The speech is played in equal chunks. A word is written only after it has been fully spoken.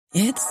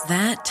It's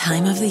that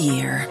time of the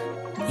year.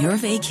 Your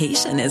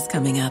vacation is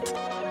coming up.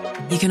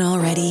 You can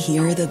already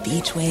hear the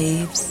beach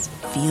waves,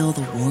 feel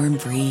the warm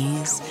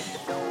breeze,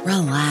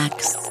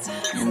 relax,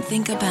 and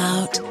think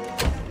about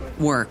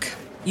work.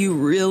 You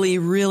really,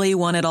 really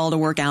want it all to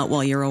work out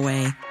while you're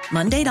away.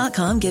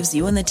 Monday.com gives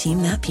you and the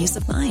team that peace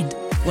of mind.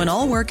 When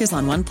all work is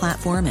on one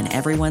platform and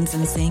everyone's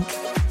in sync,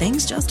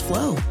 things just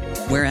flow.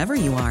 Wherever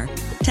you are,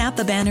 tap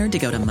the banner to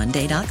go to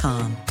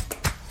Monday.com.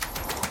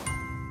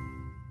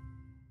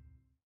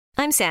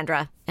 I'm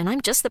Sandra, and I'm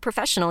just the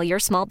professional your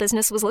small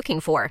business was looking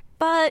for.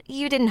 But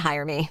you didn't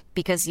hire me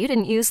because you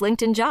didn't use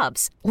LinkedIn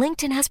Jobs.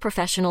 LinkedIn has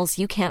professionals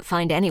you can't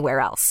find anywhere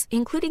else,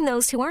 including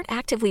those who aren't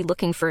actively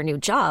looking for a new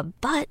job,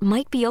 but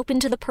might be open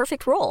to the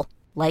perfect role,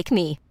 like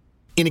me.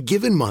 In a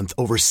given month,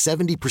 over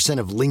 70%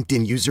 of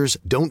LinkedIn users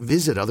don't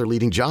visit other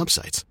leading job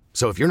sites.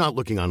 So if you're not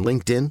looking on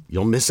LinkedIn,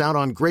 you'll miss out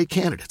on great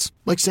candidates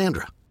like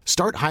Sandra.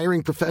 Start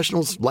hiring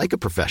professionals like a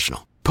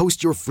professional.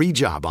 Post your free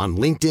job on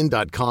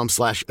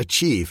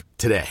linkedin.com/achieve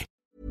today.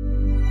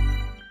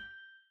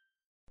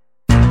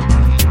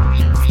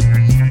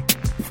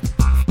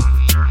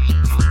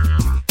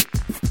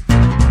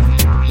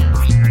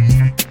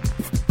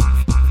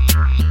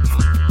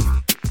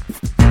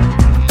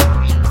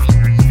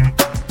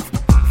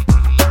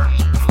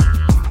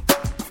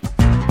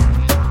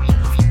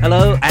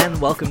 Hello and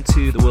welcome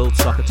to the World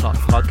Soccer Talk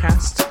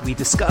podcast. We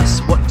discuss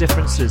what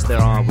differences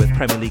there are with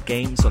Premier League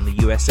games on the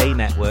USA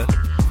Network,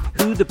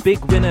 who the big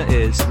winner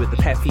is with the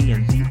Pepe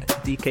and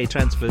DK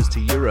transfers to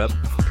Europe.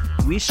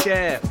 We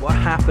share what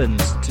happened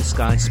to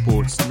Sky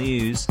Sports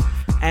News,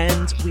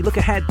 and we look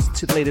ahead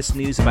to the latest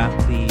news about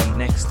the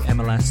next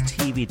MLS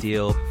TV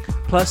deal.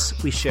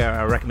 Plus, we share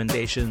our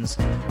recommendations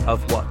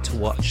of what to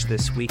watch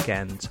this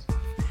weekend.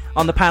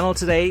 On the panel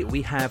today,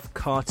 we have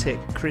Kartik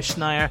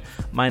Krishnaiyer.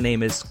 My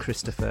name is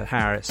Christopher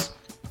Harris.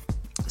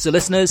 So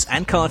listeners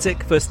and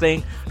Kartik, first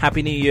thing,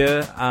 Happy New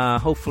Year.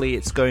 Hopefully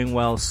it's going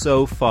well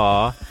so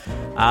far.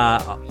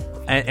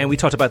 And we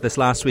talked about this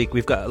last week.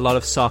 We've got a lot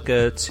of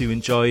soccer to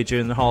enjoy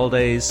during the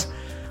holidays.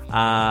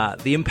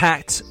 The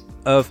impact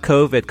of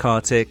COVID,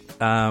 Kartik,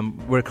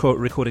 we're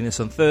recording this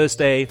on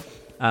Thursday.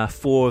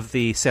 4 of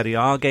the Serie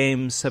A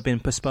games have been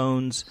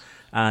postponed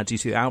due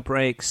to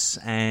outbreaks,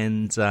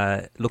 and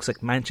it looks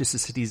like Manchester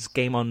City's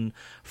game on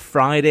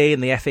Friday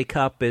in the FA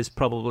Cup is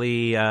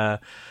probably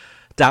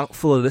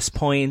doubtful at this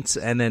point,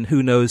 and then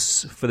who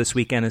knows for this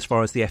weekend as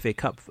far as the FA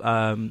Cup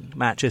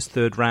matches,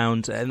 third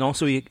round, and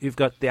also you've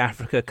got the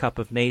Africa Cup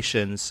of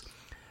Nations,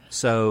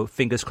 so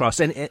fingers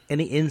crossed.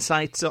 Any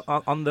insights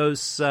on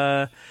those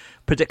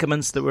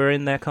predicaments that we're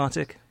in there,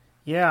 Kartik?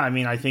 Yeah, I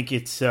mean, I think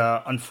it's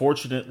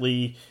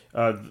unfortunately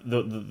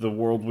the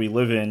world we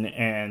live in,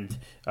 and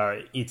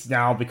it's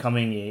now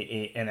becoming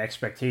an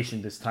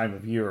expectation this time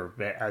of year,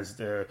 as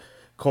the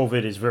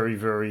COVID is very,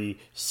 very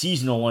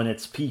seasonal in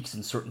its peaks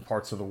in certain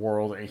parts of the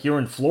world. And here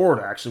in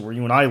Florida, actually, where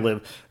you and I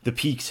live, the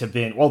peaks have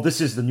been, well, this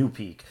is the new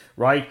peak,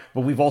 right?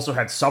 But we've also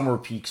had summer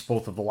peaks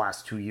both of the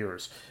last 2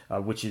 years,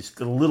 which is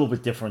a little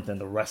bit different than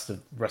the rest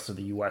of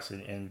the U.S.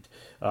 and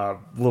a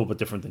little bit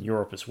different than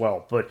Europe as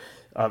well. But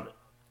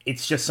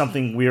it's just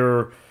something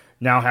we're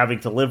now having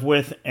to live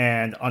with,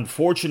 and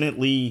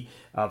unfortunately,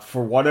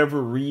 for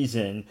whatever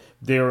reason,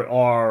 there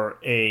are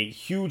a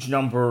huge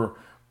number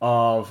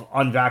of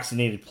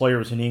unvaccinated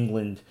players in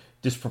England,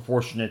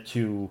 disproportionate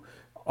to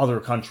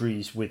other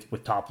countries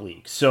with top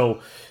leagues.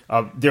 So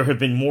there have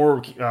been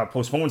more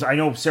postponements. I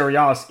know Serie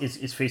A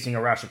is facing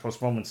a rash of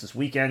postponements this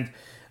weekend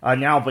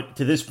now, but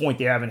to this point,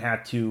 they haven't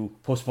had to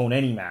postpone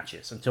any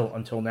matches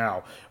until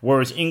now.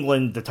 Whereas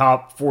England, the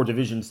top 4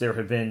 divisions, there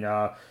have been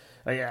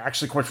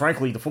actually, quite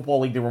frankly, the Football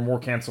League, there were more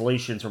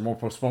cancellations or more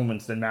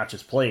postponements than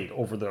matches played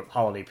over the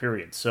holiday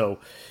period. So,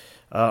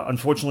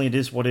 unfortunately, it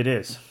is what it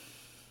is.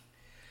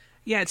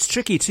 Yeah, it's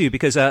tricky too,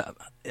 because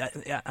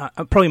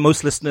probably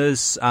most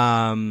listeners,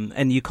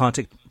 and you,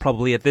 Kartik,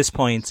 probably at this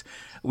point,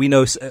 we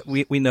know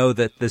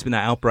that there's been an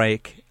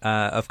outbreak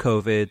of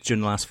COVID during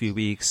the last few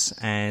weeks,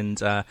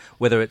 and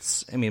whether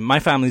it's, I mean, my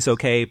family's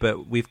okay,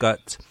 but we've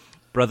got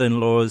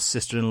brother-in-laws,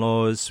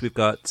 sister-in-laws, we've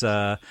got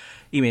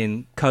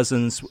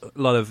cousins, a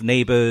lot of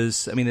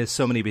neighbors. I mean, there's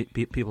so many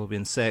people who've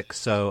been sick.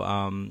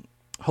 So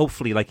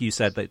hopefully, like you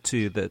said,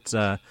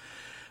 that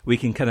we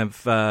can kind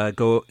of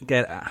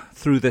get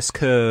through this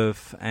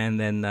curve and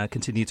then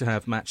continue to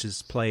have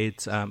matches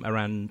played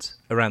around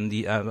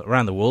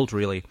the world,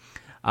 really.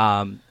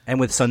 And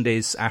with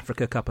Sunday's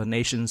Africa Cup of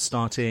Nations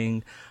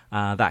starting,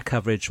 that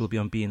coverage will be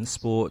on beIN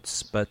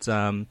Sports. But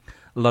a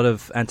lot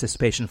of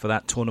anticipation for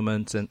that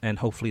tournament, and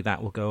hopefully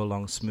that will go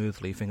along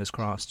smoothly. Fingers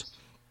crossed.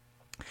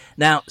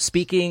 Now,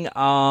 speaking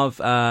of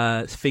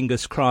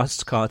fingers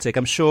crossed, Kartik,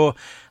 I'm sure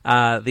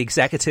the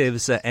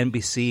executives at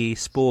NBC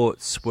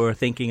Sports were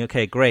thinking,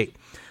 okay, great.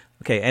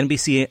 Okay,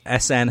 NBC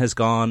SN has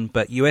gone,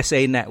 but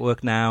USA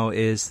Network now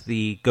is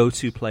the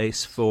go-to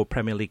place for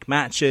Premier League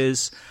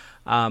matches.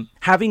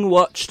 Having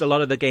watched a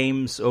lot of the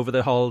games over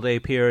the holiday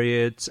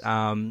period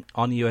on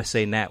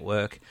USA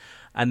Network,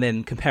 and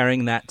then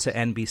comparing that to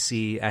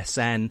NBC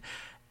SN,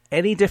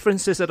 any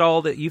differences at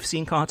all that you've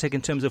seen, Kartik,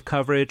 in terms of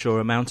coverage or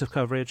amount of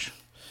coverage?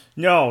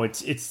 No,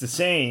 it's the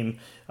same.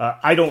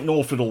 I don't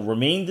know if it'll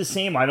remain the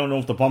same. I don't know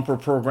if the bumper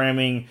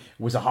programming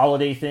was a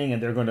holiday thing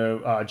and they're going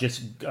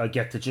to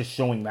get to just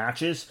showing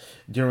matches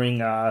during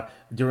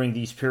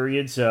these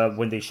periods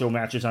when they show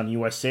matches on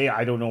USA.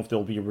 I don't know if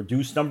there'll be a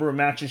reduced number of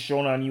matches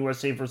shown on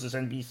USA versus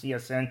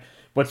NBCSN.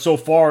 But so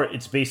far,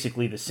 it's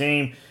basically the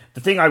same.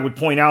 The thing I would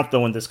point out,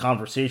 though, in this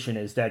conversation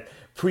is that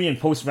pre- and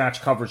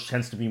post-match coverage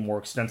tends to be more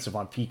extensive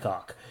on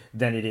Peacock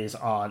than it is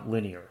on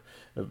linear.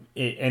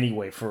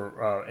 Anyway,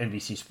 for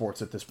NBC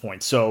Sports at this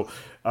point. So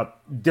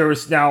there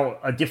is now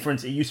a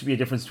difference. It used to be a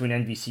difference between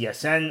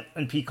NBCSN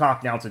and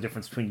Peacock. Now it's a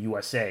difference between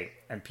USA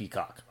and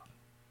Peacock.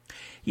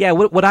 Yeah,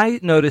 what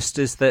I noticed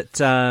is that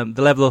the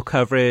level of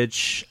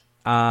coverage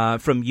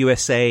from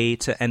USA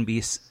to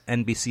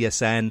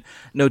NBCSN,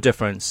 no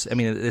difference. I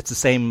mean, it's the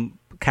same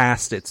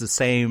cast. It's the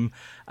same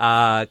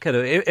kind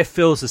of. It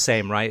feels the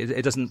same, right?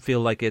 It doesn't feel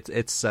like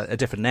it's a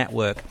different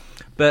network.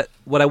 But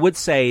what I would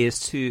say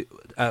is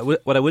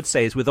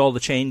with all the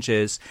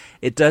changes,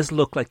 it does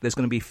look like there's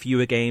going to be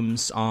fewer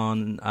games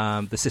on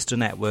the sister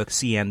network,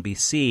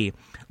 CNBC,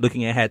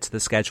 looking ahead to the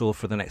schedule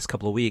for the next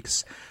couple of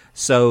weeks.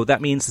 So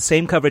that means the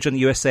same coverage on the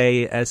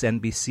USA as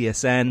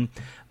NBCSN,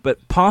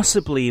 but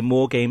possibly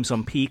more games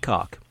on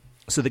Peacock.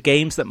 So the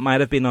games that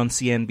might have been on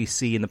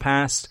CNBC in the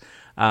past,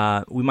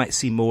 we might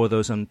see more of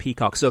those on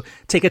Peacock. So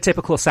take a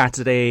typical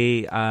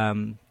Saturday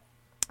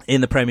in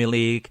the Premier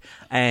League,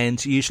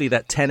 and usually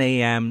that 10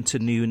 a.m. to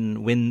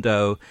noon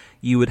window,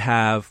 you would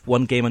have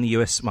one game on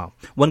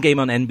one game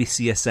on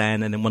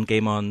NBCSN, and then one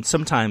game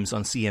sometimes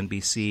on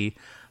CNBC.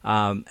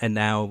 And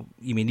now,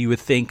 you would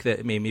think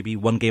that maybe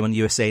one game on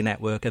USA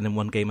Network and then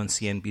one game on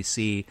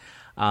CNBC.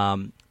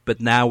 But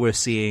now we're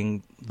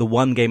seeing the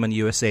one game on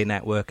USA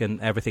Network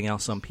and everything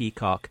else on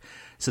Peacock.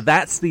 So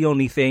that's the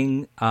only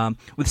thing.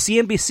 With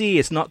CNBC,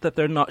 it's not that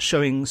they're not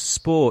showing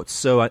sports.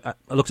 So I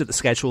looked at the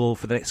schedule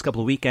for the next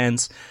couple of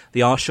weekends.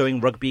 They are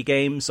showing rugby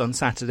games on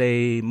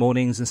Saturday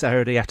mornings and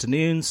Saturday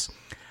afternoons.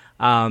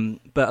 But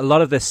a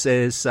lot of this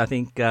is, I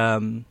think,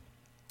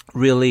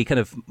 really kind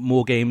of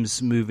more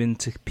games move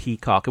into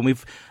Peacock.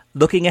 And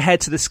looking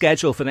ahead to the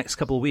schedule for the next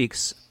couple of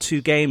weeks,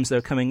 2 games that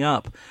are coming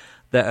up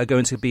that are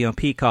going to be on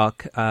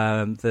Peacock.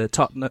 The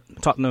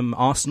Tottenham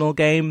Arsenal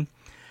game.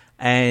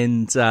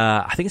 And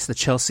I think it's the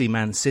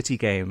Chelsea-Man City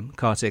game,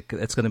 Kartik.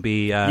 It's going to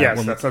be...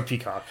 yes, that's on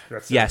Peacock.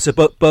 So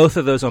both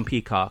of those on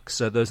Peacock.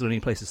 So those are the only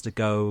places to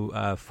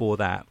go for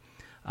that.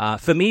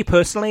 For me,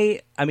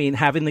 personally,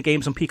 having the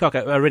games on Peacock,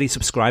 I already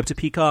subscribe to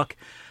Peacock.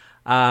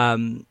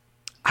 I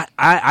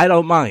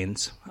don't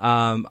mind.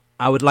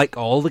 I would like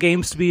all the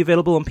games to be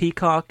available on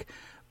Peacock.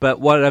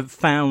 But what I've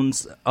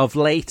found of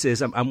late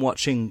is I'm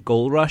watching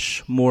Goal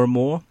Rush more and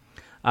more.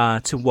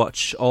 To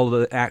watch all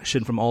the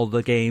action from all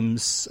the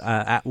games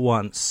at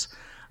once.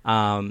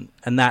 And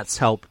that's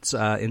helped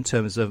in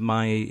terms of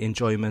my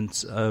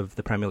enjoyment of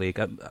the Premier League.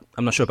 I'm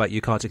not sure about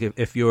you, Kartik,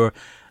 if your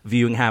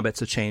viewing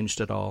habits have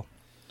changed at all.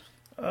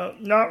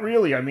 Not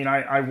really.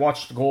 I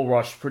watched Goal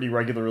Rush pretty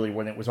regularly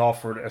when it was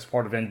offered as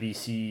part of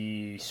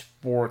NBC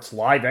Sports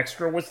Live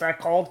Extra, what's that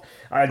called?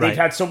 They've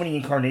had so many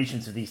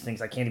incarnations of these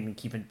things, I can't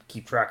even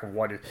keep track of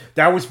what it...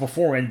 That was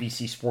before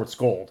NBC Sports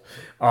Gold.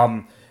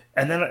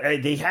 And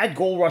then they had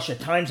Goal Rush at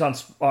times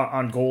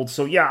on Gold.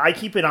 So, yeah, I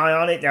keep an eye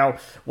on it. Now,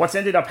 what's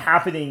ended up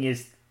happening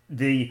is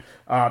the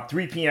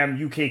 3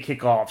 p.m. UK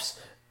kickoffs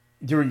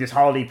during this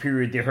holiday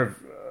period, there have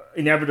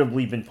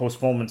inevitably been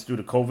postponements due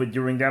to COVID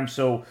during them.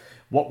 So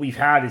what we've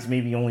had is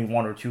maybe only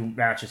 1 or 2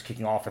 matches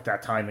kicking off at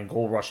that time, and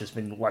Goal Rush has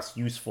been less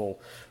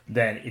useful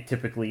than it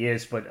typically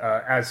is. But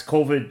as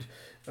COVID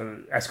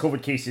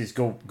cases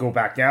go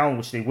back down,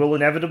 which they will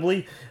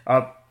inevitably,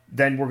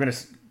 then we're going to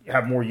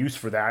have more use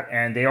for that,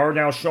 and they are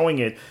now showing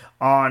it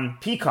on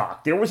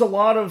Peacock. There was a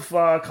lot of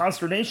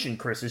consternation,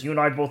 Chris, as you and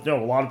I both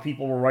know. A lot of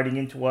people were writing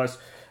into us,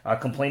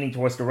 complaining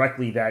to us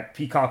directly that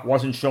Peacock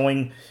wasn't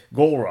showing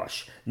Goal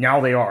Rush.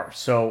 Now they are,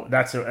 so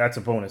that's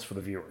a bonus for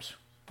the viewers.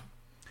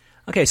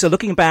 Okay, so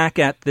looking back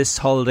at this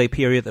holiday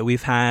period that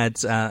we've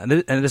had, and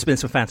there's been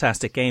some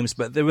fantastic games,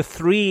 but there were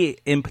 3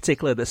 in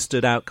particular that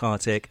stood out,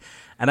 Kartik,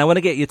 and I want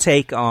to get your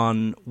take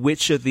on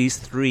which of these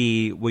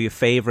 3 were your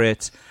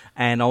favorite.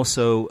 And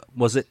also,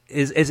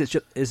 is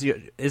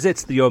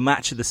it your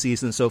match of the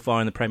season so far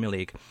in the Premier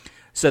League?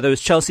 So there was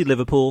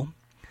Chelsea-Liverpool,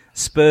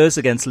 Spurs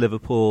against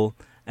Liverpool,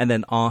 and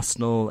then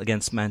Arsenal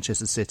against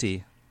Manchester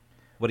City.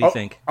 What do you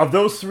think? Of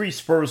those 3,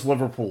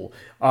 Spurs-Liverpool.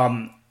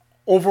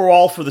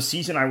 Overall for the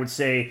season, I would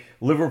say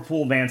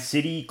Liverpool-Man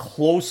City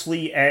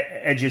closely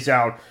edges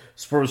out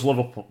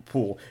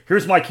Spurs-Liverpool.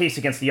 Here's my case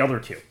against the other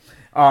 2.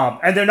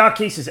 And they're not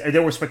cases. They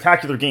were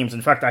spectacular games.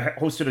 In fact, I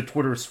hosted a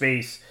Twitter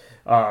space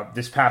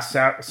this past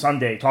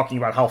Sunday talking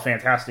about how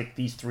fantastic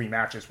these 3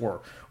 matches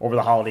were over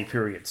the holiday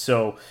period.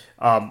 So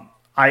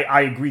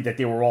I agree that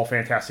they were all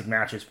fantastic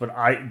matches, but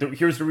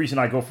here's the reason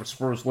I go for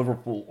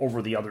Spurs-Liverpool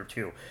over the other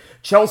 2.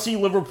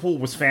 Chelsea-Liverpool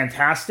was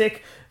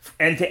fantastic,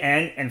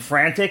 end-to-end and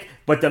frantic,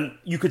 but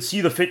you could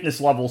see the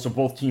fitness levels of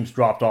both teams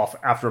dropped off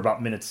after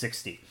about minute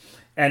 60.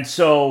 And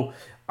so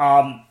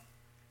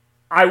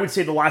I would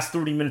say the last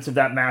 30 minutes of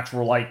that match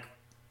were like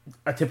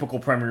a typical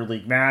Premier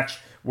League match,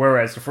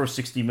 whereas the first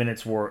 60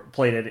 minutes were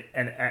played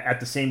at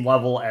the same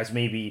level as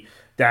maybe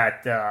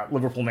that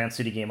Liverpool-Man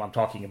City game I'm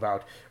talking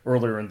about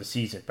earlier in the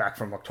season, back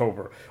from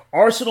October.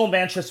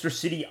 Arsenal-Manchester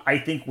City, I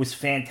think, was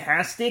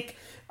fantastic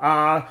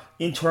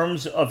in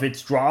terms of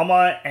its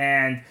drama.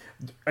 And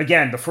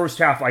again, the first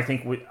half, I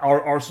think,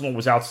 our Arsenal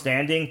was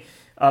outstanding.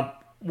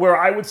 Where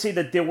I would say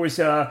that there was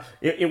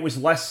it was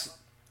less.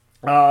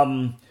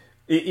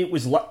 It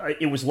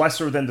was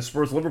lesser than the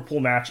Spurs-Liverpool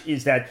match,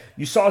 is that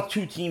you saw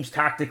two teams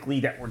tactically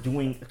that were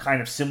doing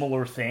kind of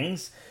similar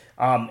things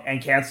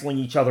and canceling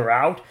each other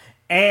out.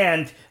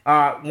 And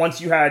once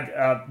you had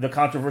the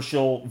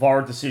controversial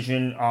VAR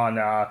decision on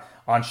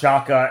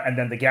Xhaka and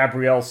then the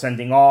Gabriel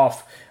sending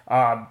off,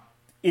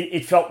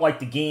 it felt like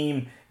the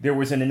game, there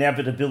was an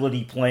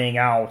inevitability playing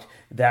out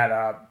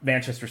that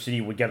Manchester City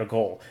would get a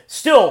goal.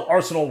 Still,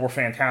 Arsenal were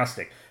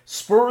fantastic.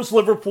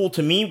 Spurs-Liverpool,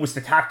 to me, was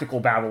the tactical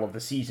battle of the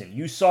season.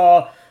 You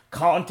saw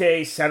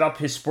Conte set up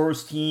his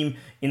Spurs team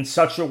in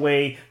such a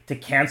way to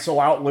cancel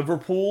out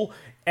Liverpool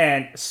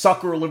and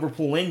sucker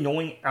Liverpool in,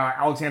 knowing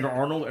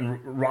Alexander-Arnold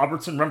and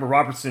Robertson. Remember,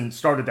 Robertson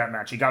started that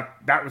match.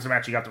 That was the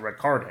match he got the red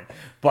card in.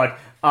 But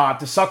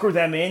to sucker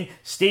them in,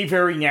 stay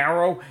very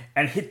narrow,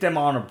 and hit them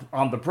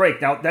on the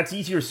break. Now, that's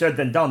easier said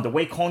than done. The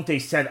way Conte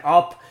set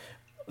up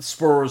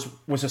Spurs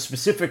was a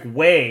specific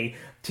way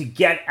to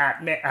get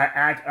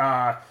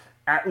at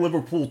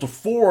Liverpool, to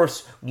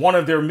force one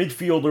of their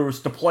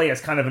midfielders to play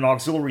as kind of an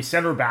auxiliary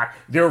center back,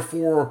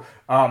 therefore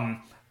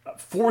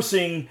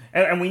forcing,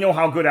 and we know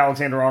how good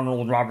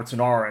Alexander-Arnold and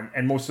Robertson are,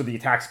 and most of the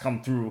attacks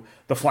come through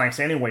the flanks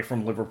anyway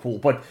from Liverpool,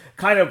 but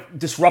kind of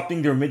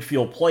disrupting their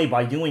midfield play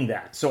by doing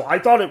that. So I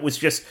thought it was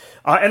just,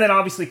 and then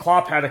obviously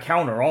Klopp had a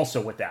counter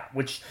also with that,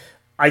 which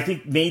I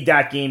think made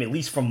that game, at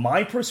least from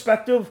my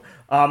perspective,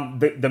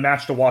 the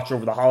match to watch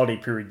over the holiday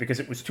period, because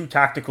it was two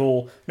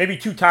tactical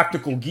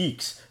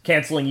geeks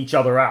canceling each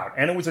other out,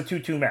 and it was a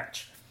 2-2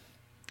 match.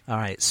 All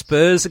right,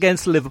 Spurs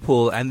against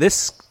Liverpool, and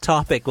this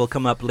topic will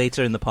come up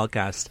later in the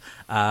podcast.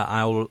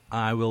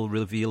 I will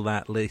reveal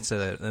that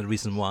later, the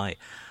reason why.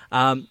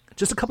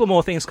 Just a couple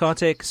more things,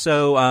 Kartik.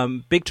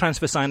 So, big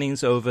transfer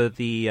signings over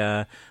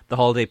the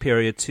holiday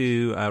period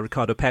too.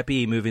 Ricardo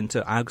Pepi moving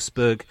to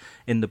Augsburg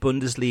in the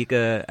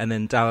Bundesliga, and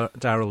then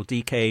Daryl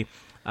Dike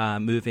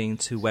moving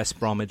to West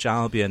Bromwich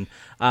Albion.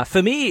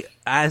 For me,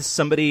 as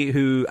somebody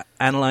who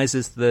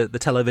analyzes the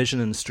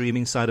television and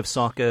streaming side of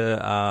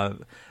soccer,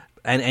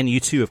 and you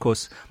too, of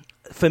course,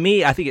 for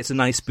me, I think it's a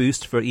nice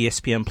boost for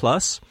ESPN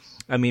Plus.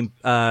 I mean,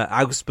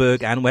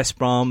 Augsburg and West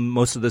Brom, a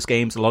lot of those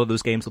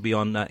games will be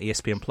on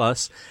ESPN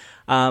Plus.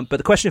 But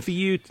the question for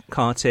you,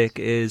 Kartik,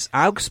 is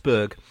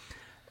Augsburg,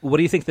 what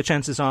do you think the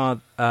chances are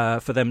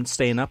for them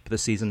staying up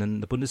this season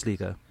in the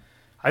Bundesliga?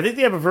 I think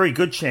they have a very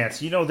good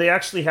chance. You know, they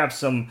actually have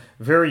some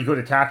very good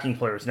attacking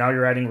players. Now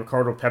you're adding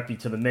Ricardo Pepi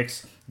to the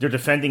mix. Their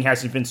defending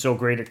hasn't been so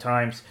great at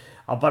times.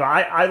 But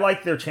I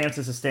like their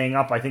chances of staying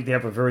up. I think they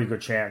have a very good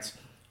chance.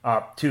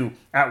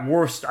 At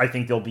worst, I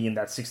think they'll be in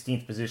that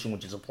 16th position,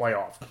 which is a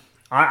playoff.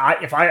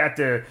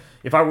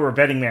 If I were a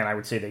betting man, I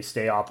would say they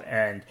stay up,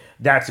 and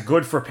that's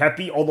good for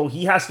Pepi. Although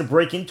he has to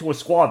break into a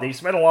squad, they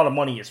spent a lot of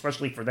money,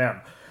 especially for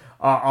them,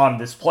 on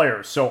this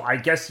player. So I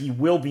guess he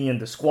will be in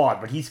the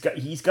squad, but he's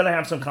going to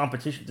have some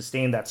competition to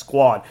stay in that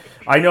squad.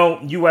 I know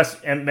U.S.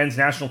 and men's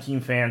national team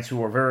fans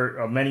who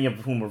are many of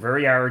whom are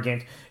very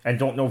arrogant and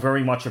don't know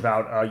very much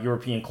about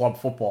European club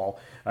football,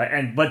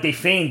 but they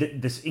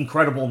feigned this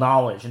incredible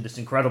knowledge and this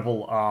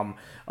incredible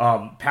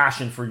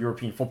passion for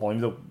European football.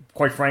 Even though,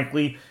 quite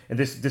frankly, and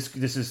this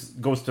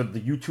goes to the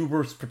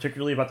YouTubers,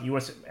 particularly about the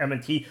U.S.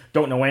 MNT,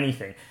 don't know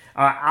anything.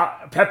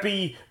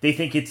 Pepi, they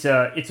think it's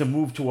a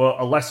move to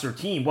a lesser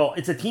team. Well,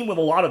 it's a team with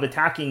a lot of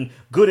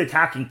good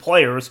attacking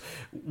players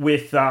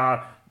with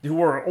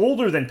who are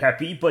older than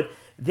Pepi, but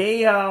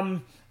they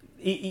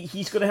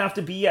he's going to have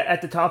to be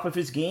at the top of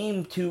his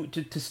game to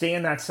stay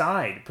in that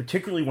side,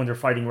 particularly when they're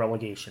fighting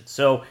relegation.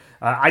 So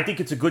I think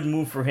it's a good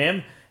move for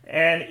him,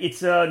 and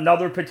it's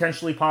another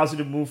potentially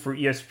positive move for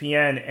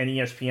ESPN and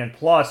ESPN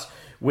Plus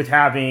with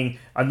having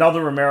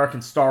another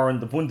American star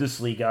in the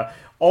Bundesliga.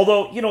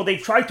 Although, you know,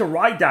 they've tried to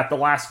ride that the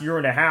last year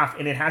and a half,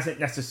 and it hasn't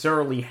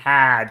necessarily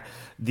had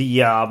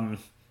the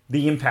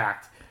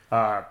impact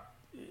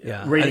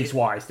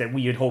ratings-wise that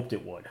we had hoped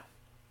it would.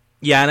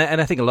 Yeah, and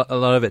I think a lot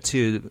of it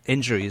too,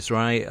 injuries,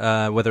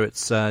 right? Whether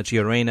it's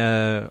Gio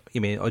Reyna,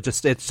 a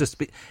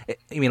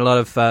lot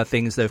of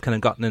things that have kind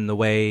of gotten in the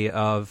way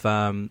of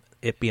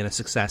it being a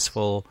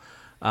successful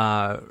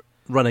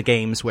run of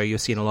games where you're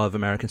seeing a lot of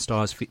American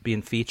stars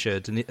being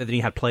featured, and then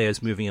you had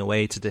players moving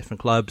away to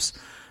different clubs.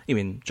 I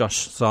mean,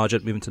 Josh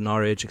Sargent moving to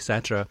Norwich,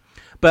 etc.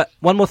 But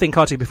one more thing,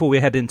 Kartik, before we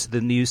head into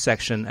the news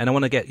section, and I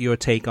want to get your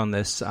take on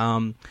this.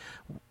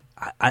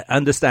 I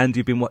understand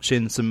you've been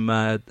watching some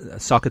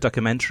soccer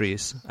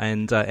documentaries,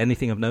 and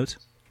anything of note?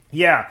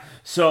 Yeah.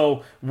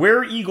 So,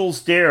 Where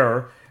Eagles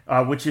Dare,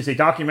 which is a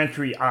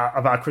documentary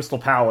about Crystal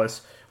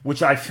Palace,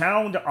 which I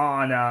found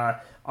on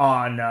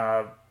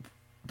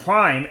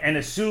Prime and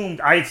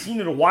assumed I had seen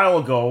it a while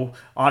ago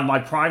on my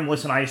Prime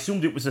list, and I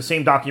assumed it was the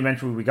same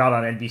documentary we got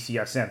on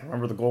NBCSN.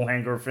 Remember the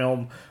Goalhanger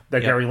film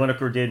that Gary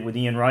Lineker did with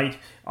Ian Wright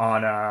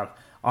on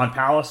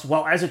Palace?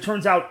 Well, as it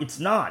turns out, it's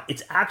not.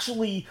 It's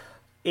actually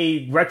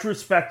a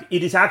retrospect.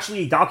 It is actually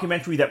a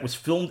documentary that was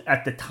filmed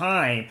at the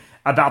time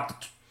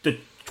about the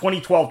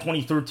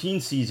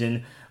 2012-2013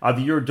 season,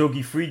 the year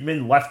Dougie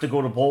Friedman left to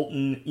go to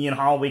Bolton. Ian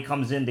Holloway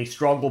comes in. They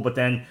struggle, but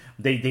then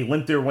they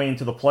limp their way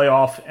into the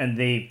playoff, and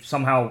they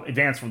somehow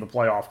advance from the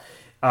playoff.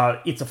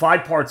 It's a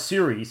 5-part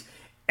series,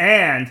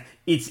 and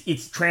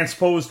it's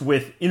transposed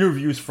with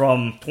interviews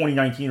from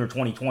 2019 or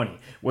 2020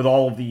 with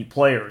all of the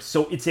players.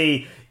 So it's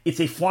a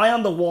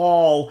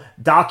fly-on-the-wall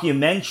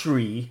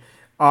documentary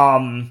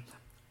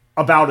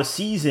about a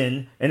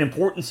season, an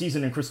important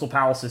season in Crystal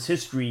Palace's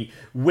history,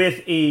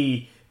 with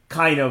a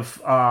kind of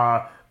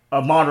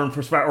a modern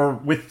perspective, or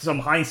with some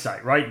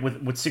hindsight, right?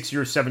 With 6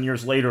 years, 7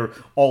 years later,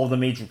 all of the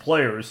major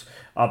players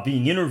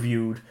being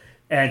interviewed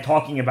and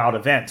talking about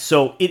events.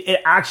 So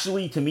it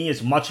actually, to me,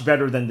 is much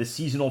better than the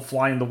seasonal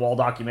fly-in-the-wall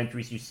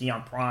documentaries you see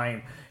on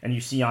Prime and you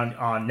see on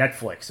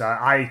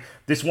Netflix.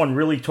 This one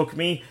really took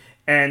me,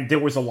 and there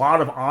was a lot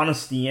of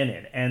honesty in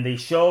it. And they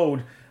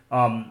showed,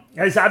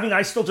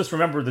 I still just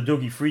remember the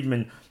Dougie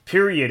Friedman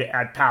period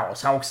at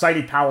Palace, how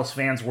excited Palace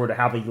fans were to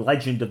have a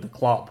legend of the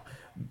club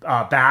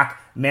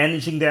back,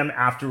 managing them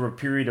after a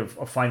period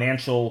of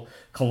financial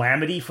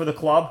calamity for the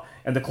club,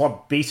 and the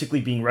club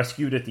basically being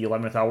rescued at the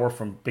 11th hour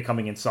from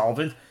becoming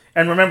insolvent.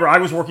 And remember, I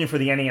was working for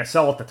the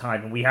NASL at the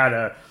time, and we had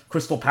a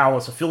Crystal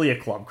Palace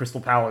affiliate club,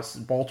 Crystal Palace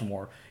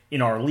Baltimore,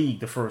 in our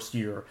league the first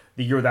year,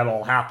 the year that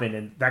all happened,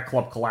 and that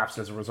club collapsed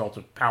as a result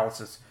of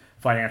Palace's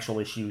financial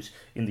issues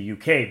in the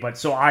UK. But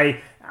so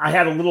I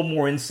had a little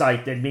more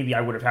insight than maybe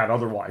I would have had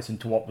otherwise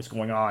into what was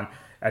going on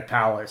at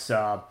Palace,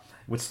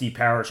 with Steve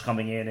Parish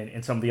coming in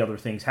and some of the other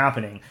things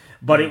happening.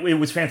 But it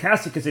was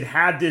fantastic because it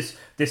had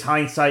this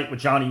hindsight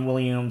with Johnny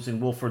Williams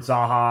and Wilfred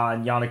Zaha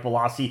and Yannick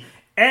Bolasie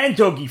and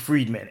Dougie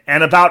Friedman.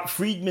 And about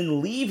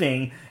Friedman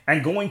leaving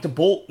and going to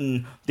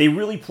Bolton, they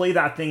really play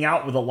that thing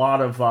out with a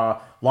lot of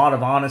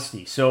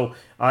honesty. So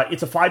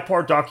it's a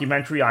 5-part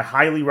documentary. I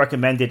highly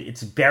recommend it.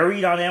 It's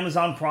buried on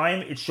Amazon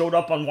Prime. It showed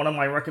up on one of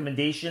my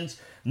recommendations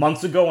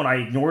months ago, and I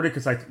ignored it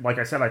because, like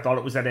I said, I thought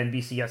it was that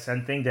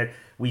NBCSN thing that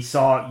we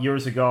saw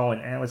years ago,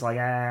 and it was like,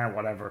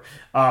 whatever.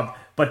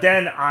 But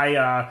then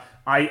I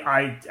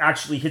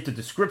actually hit the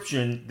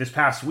description this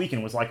past week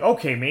and was like,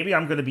 okay, maybe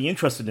I'm going to be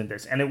interested in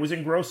this, and it was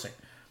engrossing.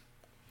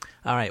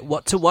 All right,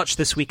 what to watch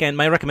this weekend?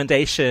 My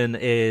recommendation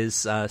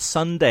is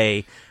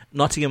Sunday,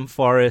 Nottingham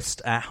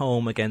Forest at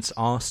home against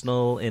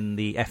Arsenal in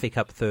the FA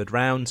Cup third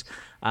round.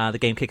 The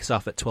game kicks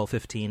off at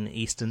 12:15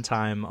 Eastern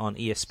Time on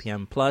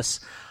ESPN+.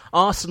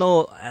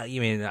 Arsenal,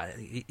 you mean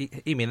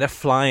they're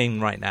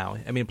flying right now.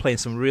 I mean, playing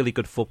some really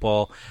good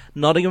football.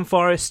 Nottingham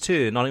Forest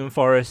too. Nottingham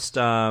Forest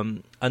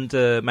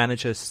under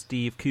manager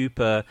Steve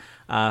Cooper,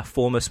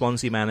 former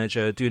Swansea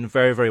manager, doing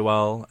very, very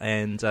well,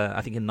 and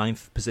I think in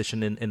 9th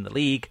position in the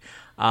league.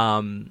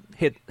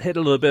 Hit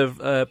a little bit of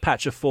a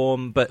patch of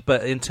form, but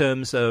in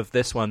terms of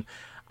this one,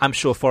 I'm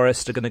sure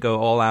Forest are going to go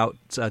all out,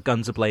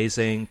 guns are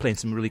blazing, playing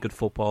some really good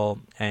football,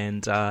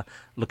 and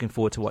looking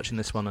forward to watching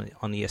this one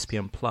on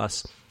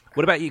ESPN+.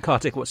 What about you,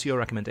 Kartik? What's your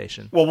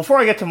recommendation? Well, before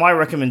I get to my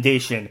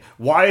recommendation,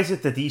 why is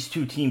it that these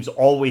two teams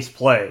always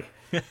play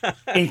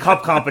in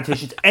cup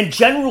competitions and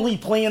generally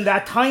play in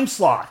that time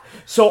slot?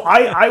 So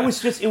I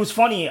was just, it was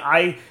funny.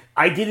 I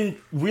didn't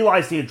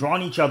realize they had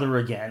drawn each other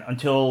again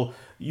until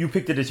you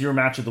picked it as your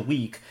match of the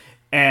week.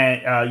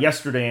 And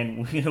yesterday,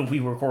 and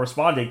we were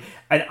corresponding,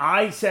 and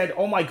I said,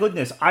 "Oh my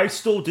goodness!" I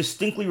still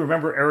distinctly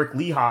remember Eric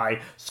Lehigh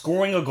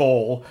scoring a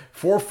goal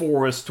for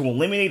Forest to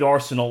eliminate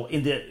Arsenal.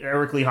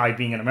 Eric Lehigh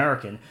being an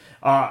American,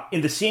 in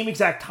the same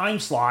exact time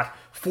slot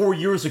 4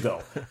 years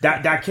ago.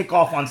 That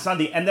kickoff on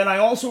Sunday, and then I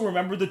also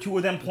remember the two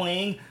of them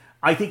playing,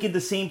 I think, in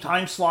the same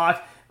time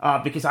slot.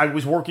 Because I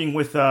was working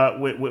with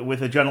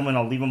a gentleman,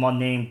 I'll leave him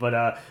unnamed,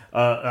 but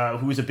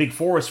who was a big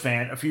Forest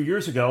fan a few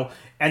years ago,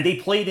 and they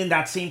played in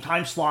that same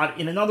time slot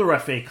in another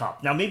FA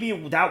Cup. Now maybe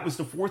that was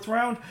the 4th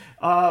round,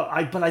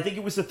 but I think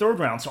it was the 3rd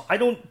round. So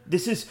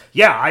this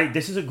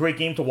is a great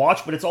game to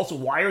watch, but it's also,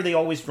 why are they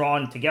always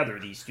drawn together,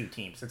 these two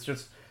teams? It's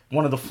just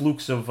one of the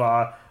flukes of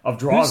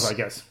draws, I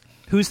guess.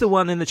 Who's the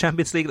one in the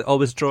Champions League that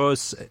always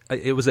draws?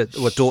 It was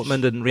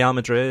Dortmund and Real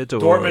Madrid?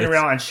 Dortmund and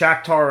Real, and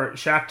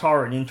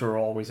Shakhtar and Inter are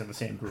always in the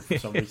same group for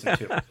some reason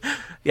too.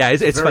 Yeah,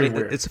 it's funny.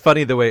 Weird. It's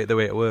funny the way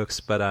it works,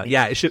 but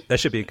that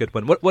should be a good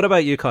one. What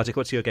about you, Kartik?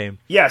 What's your game?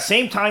 Yeah,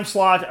 same time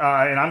slot,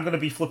 and I'm going to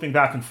be flipping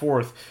back and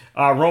forth.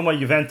 Roma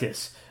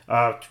Juventus.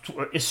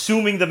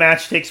 Assuming the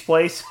match takes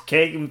place,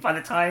 okay. By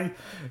the time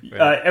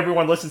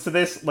everyone listens to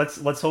this,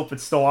 let's hope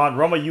it's still on.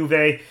 Roma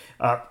Juve.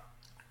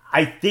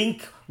 I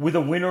think with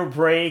a winter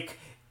break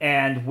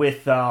and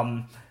with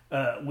a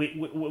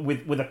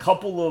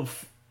couple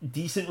of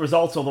decent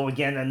results, although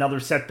again another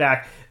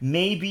setback,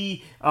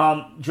 maybe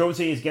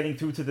Jose is getting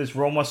through to this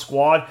Roma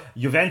squad.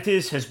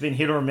 Juventus has been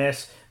hit or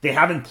miss. They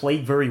haven't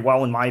played very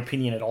well, in my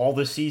opinion, at all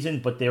this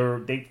season, but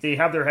they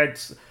have their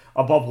heads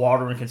above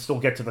water and can still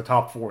get to the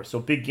top 4. So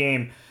big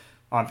game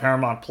on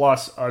Paramount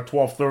Plus,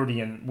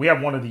 12:30, and we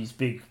have one of these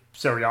big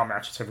Serie A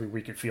matches every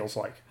week, it feels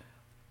like.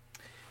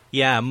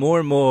 Yeah, more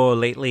and more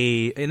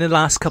lately, in the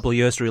last couple of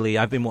years really,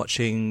 I've been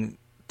watching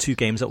 2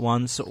 games at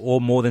once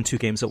or more than 2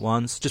 games at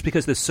once, just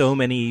because there's so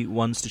many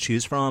ones to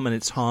choose from, and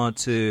it's hard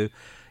to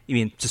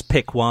just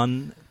pick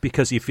one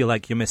because you feel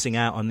like you're missing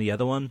out on the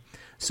other one.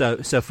 So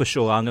for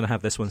sure, I'm going to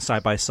have this one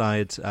side by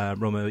side,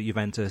 Roma,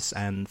 Juventus,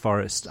 and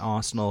Forest,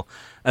 Arsenal,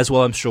 as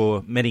well. I'm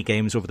sure many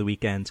games over the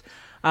weekend.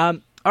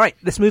 All right,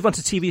 let's move on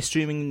to TV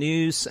streaming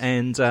news,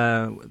 and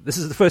this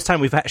is the first time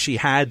we've actually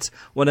had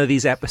one of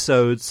these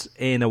episodes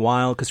in a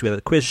while because we had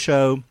a quiz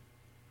show,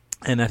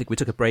 and I think we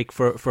took a break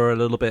for a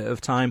little bit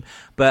of time.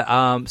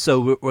 But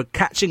so we're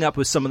catching up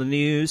with some of the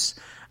news.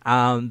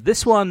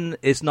 This one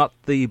is not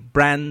the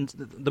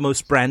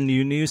most brand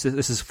new news.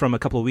 This is from a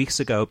couple of weeks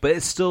ago, but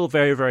it's still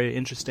very, very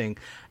interesting.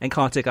 And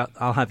Kartik,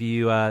 I'll have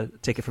you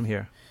take it from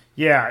here.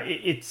 Yeah,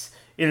 it's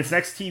in its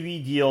next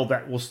TV deal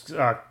that will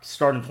start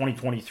in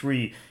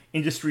 2023.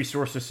 Industry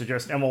sources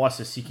suggest MLS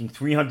is seeking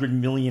 $300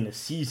 million a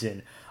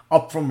season,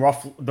 up from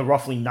the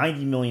roughly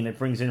 $90 million it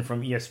brings in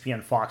from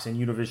ESPN, Fox, and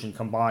Univision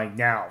combined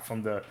now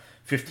from the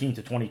 15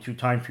 to 22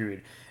 time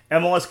period.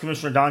 MLS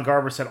Commissioner Don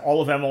Garber said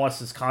all of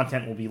MLS's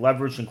content will be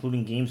leveraged,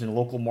 including games in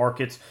local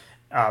markets,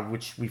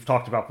 which we've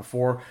talked about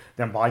before,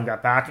 them buying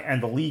that back,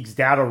 and the league's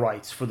data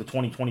rights for the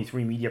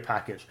 2023 media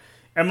package.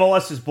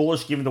 MLS is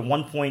bullish given the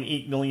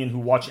 1.8 million who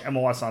watch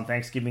MLS on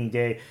Thanksgiving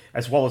Day,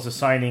 as well as the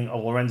signing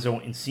of Lorenzo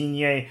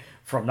Insigne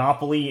from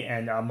Napoli.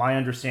 And my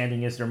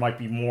understanding is there might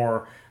be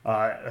more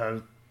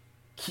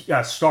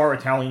star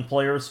Italian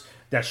players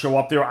that show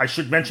up there. I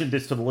should mention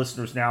this to the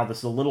listeners now. This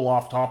is a little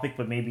off topic,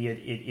 but maybe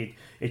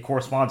it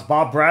corresponds.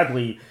 Bob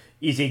Bradley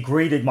is a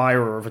great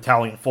admirer of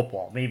Italian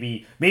football.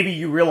 Maybe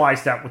you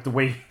realize that with the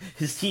way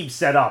his team's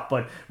set up,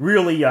 but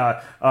really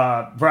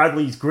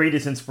Bradley's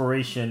greatest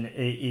inspiration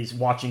is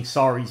watching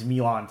Sarri's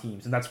Milan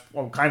teams, and that's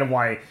kind of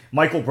why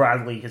Michael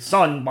Bradley, his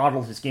son,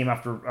 modeled his game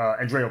after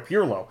Andrea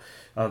Pirlo.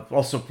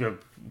 Also,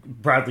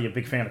 Bradley, a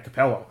big fan of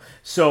Capello.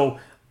 So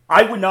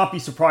I would not be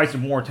surprised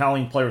if more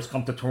Italian players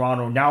come to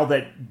Toronto now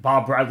that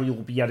Bob Bradley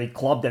will be at a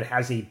club that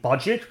has a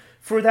budget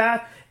for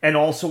that, and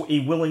also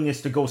a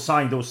willingness to go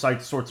sign those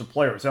sorts of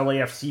players.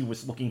 LAFC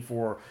was looking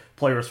for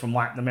players from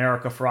Latin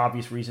America for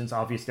obvious reasons,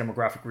 obvious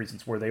demographic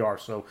reasons where they are.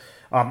 So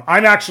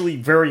I'm actually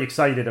very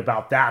excited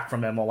about that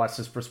from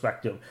MLS's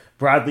perspective.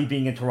 Bradley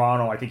being in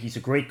Toronto, I think he's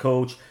a great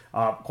coach,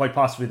 quite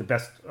possibly the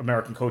best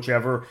American coach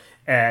ever.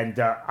 And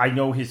I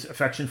know his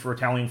affection for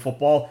Italian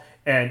football,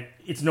 and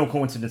it's no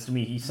coincidence to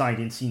me he signed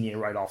Insigne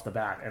right off the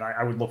bat. And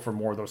I would look for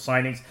more of those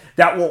signings.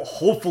 That will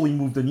hopefully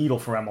move the needle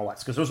for MLS,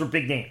 because those are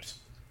big names.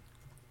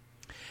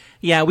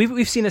 Yeah,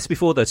 we've seen this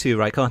before though too,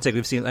 right? Kartik,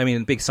 we've seen,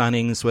 big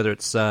signings, whether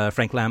it's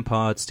Frank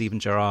Lampard, Steven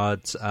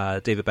Gerrard,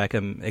 David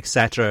Beckham,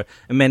 etc.,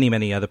 and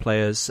many other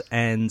players.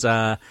 And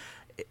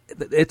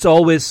it's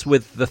always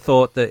with the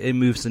thought that it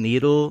moves the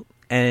needle,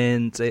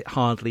 and it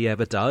hardly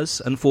ever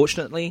does,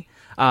 unfortunately.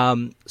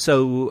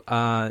 So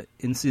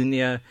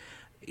Insigne,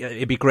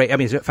 it'd be great.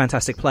 He's a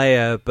fantastic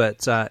player,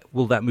 but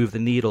will that move the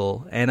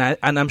needle? And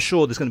I'm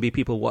sure there's going to be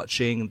people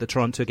watching the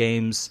Toronto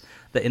games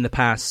that in the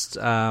past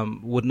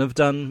wouldn't have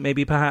done,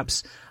 maybe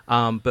perhaps.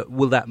 But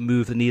will that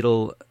move the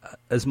needle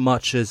as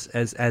much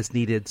as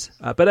needed?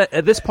 But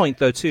at this point,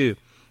 though, too,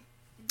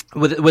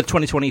 with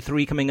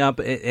 2023 coming up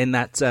in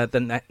that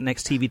the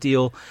next TV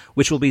deal,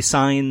 which will be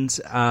signed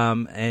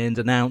and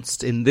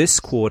announced in this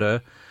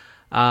quarter.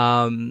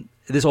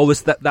 There's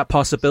always that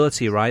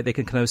possibility, right? They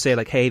can kind of say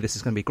like, hey, this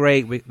is going to be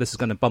great. This is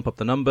going to bump up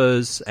the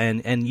numbers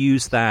and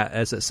use that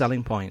as a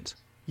selling point.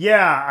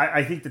 Yeah,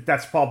 I think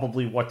that's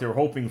probably what they're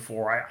hoping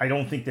for. I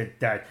don't think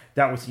that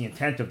was the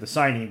intent of the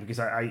signing, because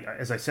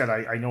as I said,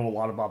 I know a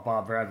lot about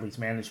Bob Bradley's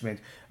management.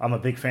 I'm a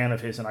big fan of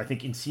his, and I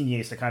think Insigne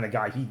is the kind of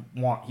guy he'd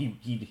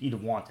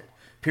have wanted,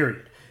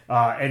 period.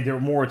 And there are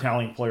more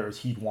Italian players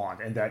he'd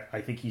want, and that I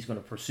think he's going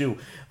to pursue.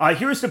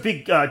 Here's the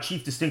big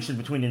chief distinction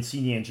between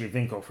Insigne and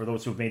Giovinco, for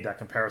those who have made that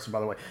comparison, by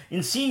the way.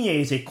 Insigne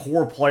is a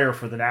core player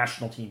for the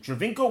national team.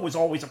 Giovinco was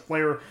always a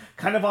player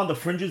kind of on the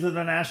fringes of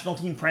the national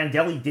team.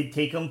 Prandelli did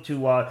take him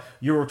to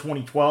Euro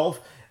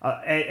 2012,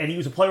 and he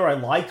was a player I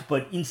liked,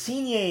 but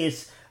Insigne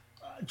is,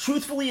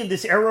 truthfully, in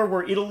this era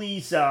where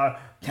Italy's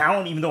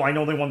talent, even though I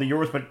know they won the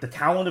Euros, but the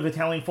talent of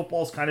Italian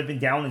football has kind of been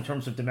down in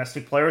terms of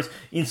domestic players.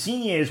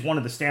 Insigne is one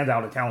of the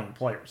standout Italian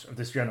players of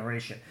this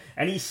generation,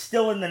 and he's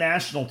still in the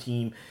national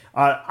team.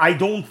 I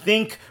don't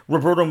think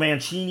Roberto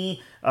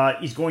Mancini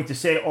is going to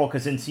say,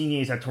 because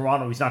Insigne is at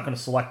Toronto, he's not going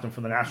to select him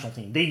for the national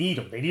team. They need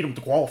him. They need him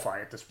to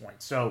qualify at this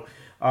point. So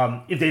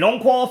if they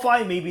don't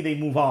qualify, maybe they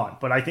move on.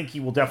 But I think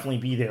he will definitely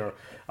be there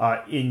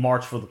in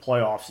March for the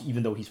playoffs,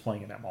 even though he's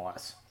playing in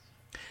MLS.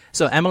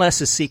 So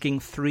MLS is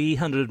seeking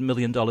 $300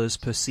 million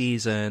per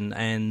season,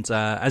 and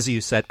as you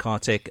said,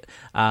 Kartik,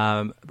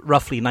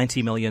 roughly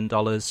 $90 million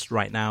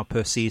right now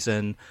per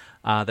season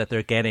that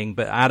they're getting.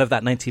 But out of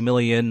that 90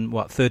 million,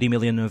 30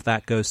 million of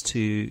that goes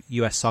to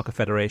U.S. Soccer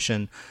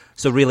Federation.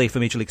 So really for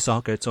Major League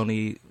Soccer, it's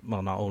only,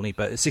 well, not only,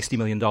 but $60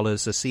 million a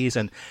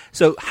season.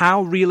 So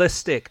how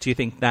realistic do you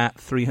think that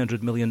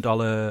 $300 million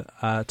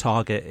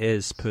target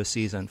is per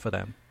season for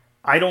them?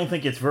 I don't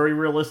think it's very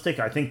realistic.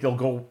 I think they'll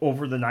go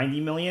over the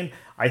 90 million.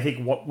 I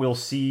think what we'll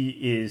see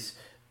is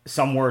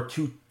somewhere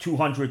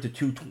 200 to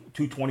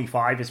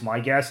 225 is my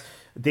guess.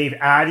 They've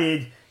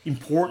added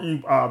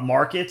important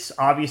markets,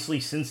 obviously,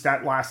 since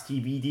that last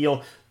TV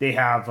deal. They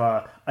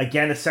have,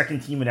 again, a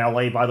second team in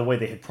LA. By the way,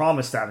 they had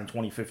promised that in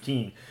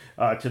 2015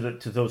 to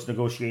those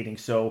negotiating.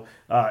 So,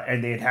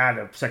 and they had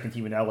a second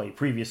team in LA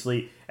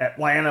previously.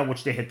 Atlanta,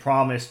 which they had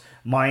promised.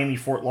 Miami,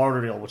 Fort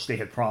Lauderdale, which they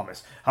had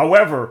promised.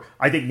 However,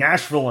 I think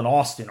Nashville and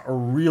Austin are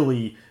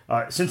really...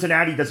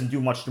 Cincinnati doesn't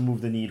do much to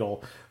move the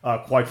needle,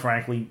 quite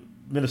frankly.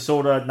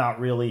 Minnesota, not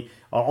really.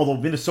 Although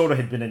Minnesota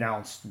had been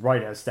announced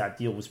right as that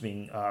deal was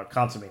being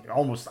consummated.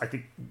 Almost, I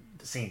think,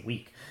 the same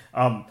week.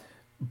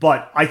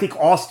 But I think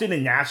Austin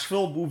and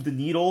Nashville move the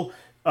needle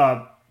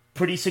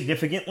pretty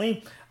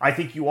significantly. I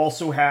think you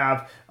also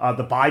have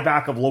the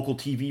buyback of local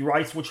TV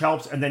rights, which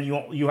helps. And then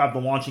you have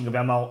the launching of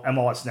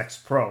MLS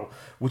Next Pro,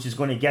 which is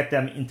going to get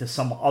them into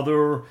some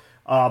other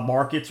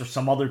markets or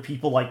some other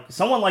people, like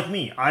someone like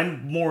me.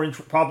 I'm more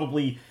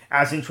probably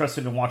as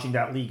interested in watching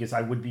that league as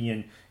I would be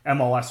in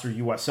MLS or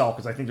USL,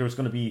 because I think there's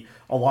going to be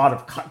a lot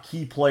of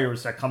key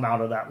players that come out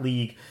of that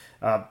league.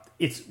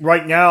 It's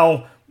right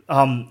now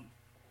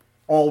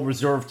all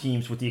reserve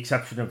teams, with the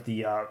exception of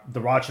the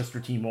Rochester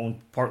team,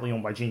 partly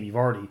owned by Jamie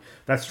Vardy,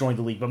 that's joined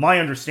the league. But my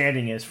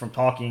understanding is from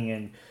talking,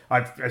 and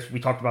as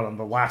we talked about on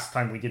the last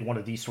time we did one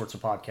of these sorts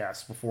of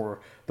podcasts before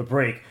the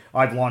break,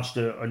 I've launched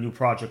a new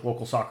project,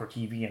 Local Soccer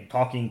TV, and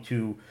talking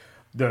to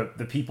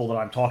the people that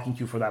I'm talking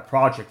to for that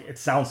project, it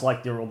sounds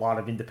like there are a lot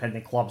of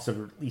independent clubs that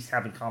are at least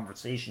having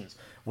conversations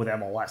with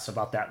MLS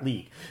about that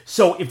league.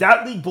 So if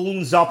that league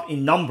balloons up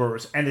in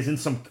numbers and is in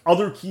some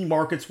other key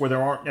markets where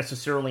there aren't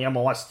necessarily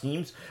MLS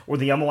teams, or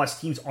the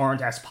MLS teams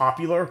aren't as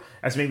popular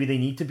as maybe they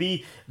need to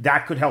be,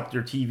 that could help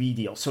their TV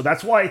deal. So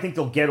that's why I think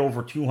they'll get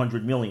over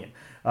 200 million.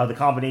 The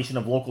combination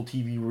of local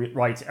TV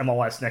rights,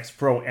 MLS Next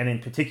Pro, and in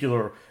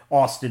particular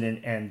Austin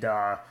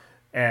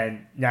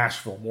and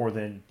Nashville more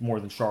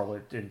than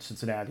Charlotte and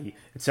Cincinnati,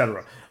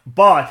 etc.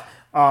 But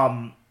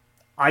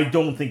I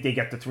don't think they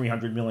get to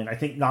 300 million. I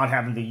think not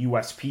having the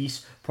U.S.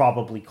 piece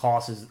probably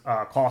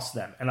costs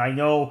them. And I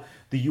know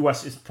the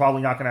U.S. is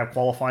probably not going to have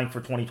qualifying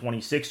for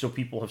 2026, so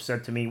people have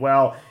said to me,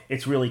 well,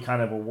 it's really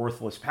kind of a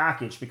worthless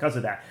package because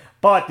of that.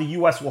 But the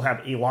U.S. will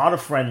have a lot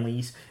of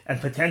friendlies and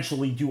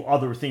potentially do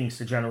other things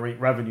to generate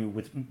revenue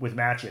with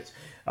matches.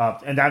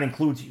 And that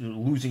includes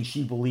losing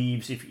She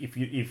Believes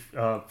if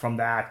from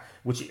that,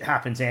 which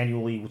happens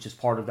annually, which is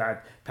part of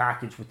that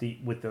package with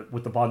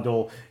the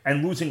bundle,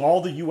 and losing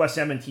all the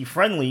USMNT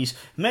friendlies,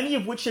 many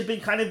of which have been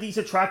kind of these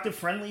attractive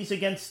friendlies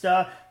against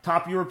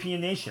top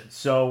European nations.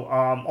 So,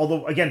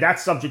 although again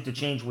that's subject to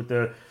change with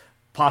the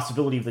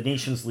possibility of the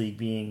Nations League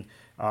being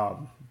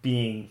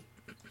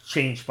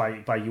changed by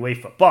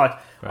UEFA,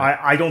 but right.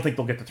 I don't think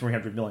they'll get to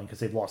 300 million because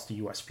they've lost the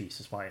US piece.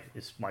 Is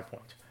my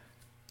point.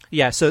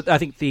 Yeah, so I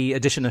think the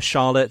addition of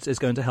Charlotte is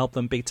going to help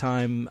them big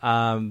time.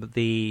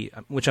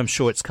 Which I'm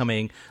sure it's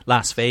coming.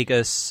 Las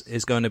Vegas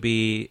is going to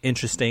be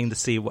interesting to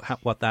see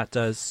what that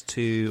does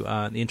to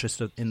the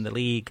interest in the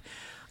league.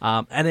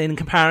 And in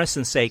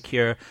comparison's sake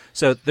here,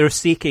 so they're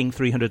seeking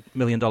 $300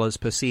 million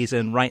per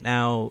season. Right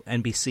now,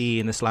 NBC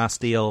in this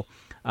last deal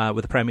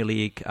with the Premier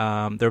League,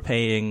 they're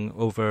paying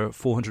over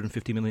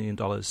 $450 million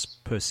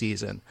per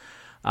season.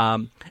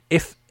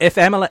 If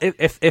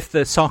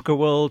the soccer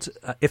world,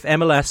 if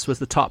MLS was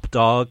the top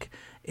dog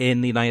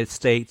in the United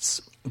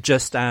States,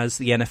 just as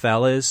the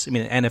NFL is, I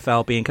mean,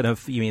 NFL being kind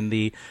of,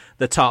 the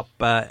top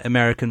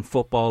American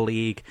football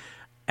league,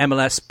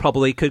 MLS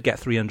probably could get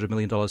 $300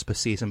 million per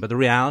season. But the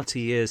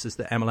reality is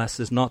that MLS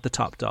is not the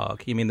top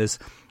dog. I mean, there's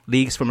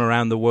leagues from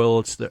around the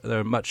world that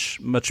are much,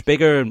 much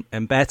bigger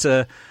and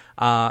better.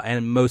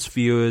 And most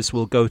viewers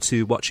will go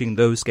to watching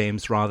those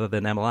games rather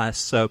than MLS.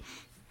 So,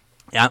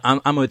 yeah,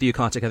 I'm with you,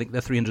 Kartik. I think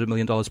the $300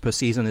 million per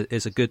season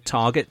is a good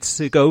target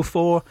to go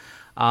for.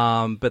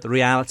 But the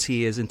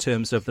reality is, in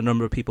terms of the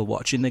number of people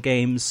watching the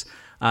games,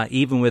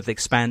 even with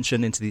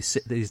expansion into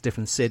these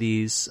different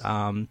cities,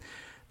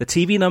 the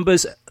TV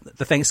numbers,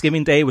 the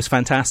Thanksgiving Day was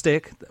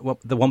fantastic.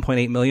 The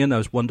 1.8 million, that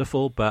was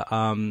wonderful. But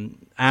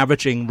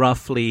averaging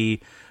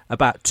roughly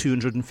about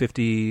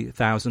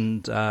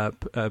 250,000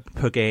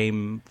 per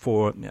game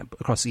for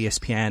across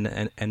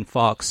ESPN and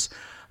Fox.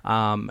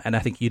 And I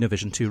think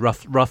Univision too,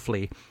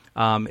 roughly,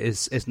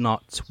 is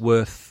not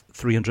worth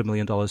 $300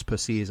 million per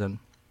season.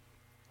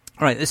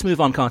 All right, let's move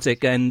on,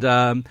 Kartik.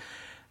 And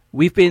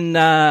we've been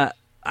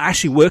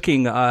actually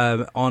working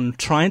on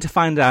trying to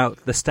find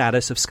out the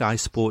status of Sky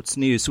Sports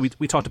News. So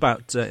we talked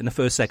about, in the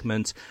first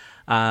segment,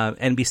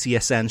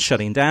 NBCSN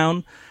shutting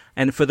down.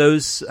 And for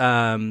those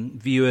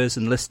viewers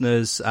and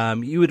listeners,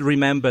 you would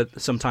remember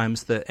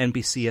sometimes that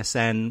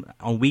NBCSN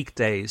on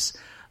weekdays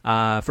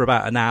for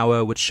about an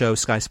hour would show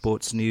Sky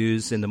Sports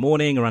News in the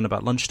morning around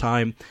about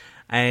lunchtime.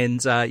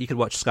 And you could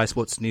watch Sky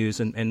Sports News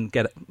and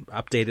get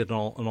updated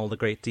on all the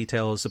great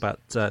details about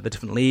the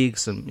different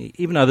leagues and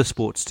even other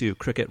sports too,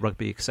 cricket,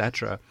 rugby,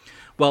 etc.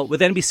 Well,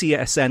 with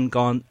NBCSN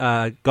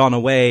gone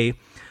away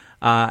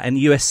and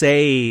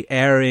USA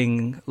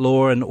airing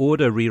Law and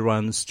Order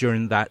reruns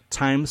during that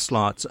time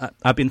slot,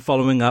 I've been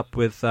following up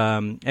with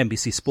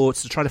NBC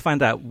Sports to try to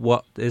find out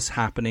what is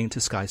happening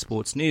to Sky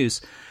Sports News.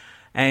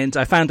 And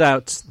I found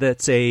out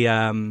that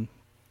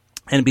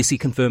NBC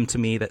confirmed to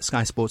me that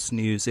Sky Sports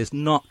News is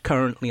not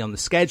currently on the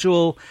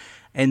schedule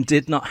and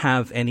did not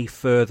have any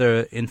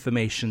further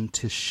information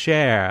to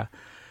share.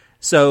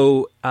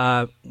 So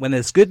when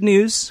there's good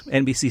news,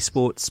 NBC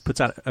Sports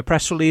puts out a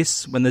press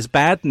release. When there's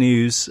bad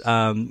news,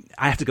 I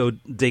have to go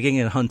digging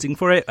and hunting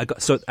for it.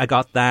 I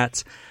got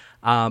that.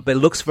 But it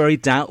looks very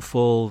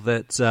doubtful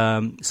that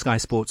Sky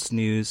Sports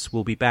News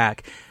will be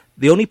back.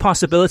 The only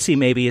possibility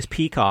maybe is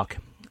Peacock.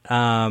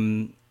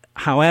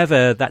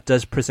 However, that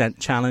does present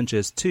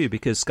challenges too,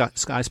 because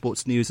Sky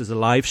Sports News is a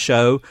live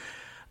show.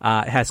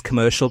 It has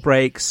commercial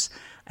breaks,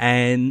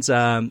 and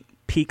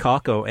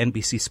Peacock or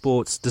NBC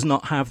Sports does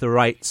not have the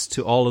rights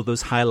to all of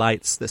those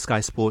highlights that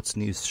Sky Sports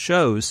News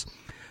shows.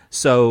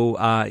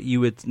 So you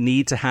would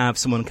need to have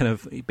someone kind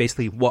of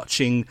basically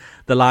watching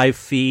the live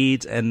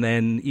feed and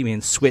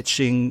then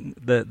switching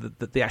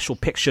the actual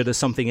picture to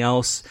something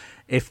else.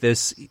 If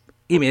there's,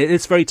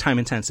 it's very time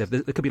intensive.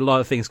 There could be a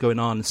lot of things going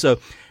on. So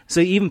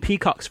even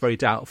Peacock's very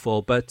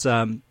doubtful. But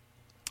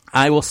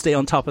I will stay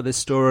on top of this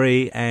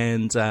story,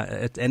 and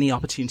at any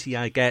opportunity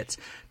I get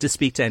to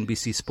speak to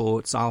NBC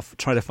Sports, I'll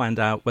try to find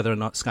out whether or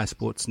not Sky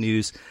Sports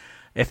News,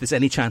 if there's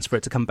any chance for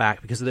it to come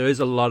back, because there is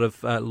a lot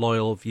of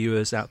loyal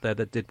viewers out there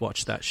that did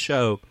watch that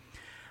show.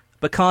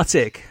 But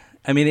Kartik,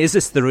 is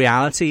this the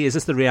reality? Is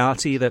this the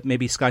reality that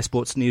maybe Sky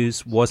Sports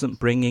News wasn't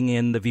bringing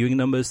in the viewing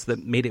numbers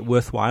that made it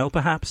worthwhile,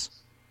 perhaps?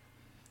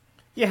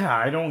 Yeah,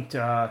 I don't...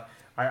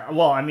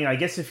 I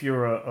guess if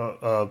you're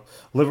a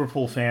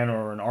Liverpool fan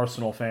or an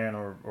Arsenal fan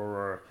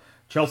or a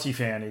Chelsea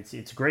fan,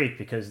 it's great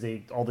because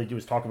all they do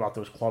is talk about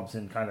those clubs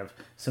in kind of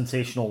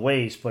sensational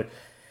ways. But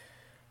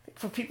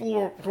for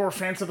people who are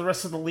fans of the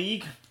rest of the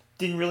league, it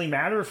didn't really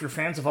matter. If you're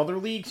fans of other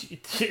leagues,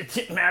 it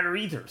didn't matter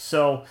either.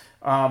 So,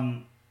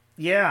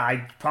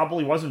 I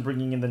probably wasn't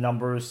bringing in the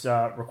numbers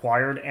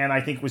required, and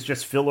I think was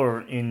just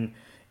filler in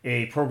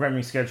a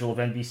programming schedule of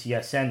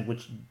NBCSN,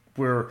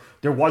 where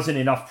there wasn't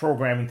enough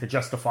programming to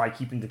justify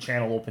keeping the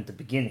channel open to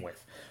begin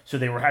with. So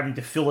they were having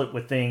to fill it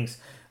with things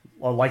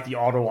like the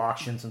auto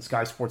auctions and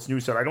Sky Sports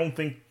News that I don't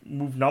think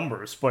move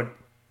numbers, but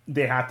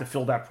they had to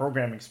fill that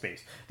programming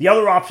space. The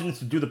other option is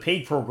to do the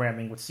paid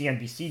programming, which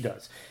CNBC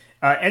does.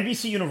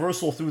 NBC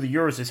Universal through the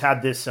years has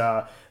had this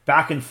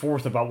back and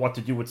forth about what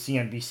to do with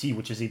CNBC,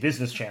 which is a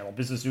business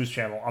news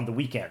channel on the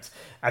weekends.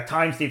 At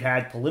times they've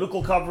had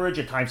political coverage,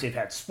 at times they've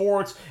had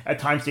sports, at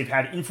times they've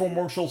had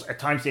infomercials, at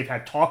times they've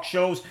had talk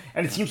shows,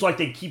 and it seems like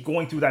they keep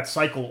going through that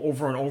cycle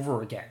over and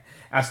over again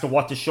as to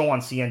what to show on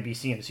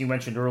CNBC. And as you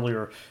mentioned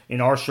earlier,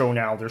 in our show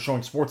now, they're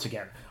showing sports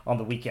again on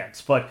the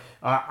weekends. But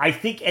I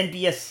think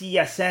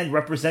NBCSN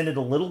represented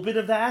a little bit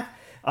of that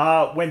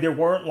when there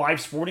weren't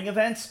live sporting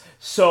events.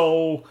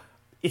 So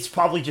it's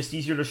probably just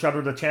easier to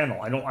shutter the channel.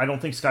 I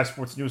don't think Sky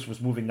Sports News was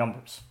moving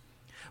numbers.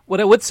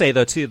 What I would say,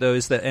 though, too,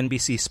 is that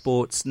NBC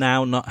Sports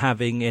now not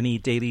having any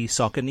daily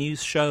soccer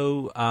news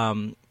show,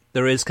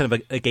 there is kind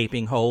of a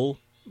gaping hole.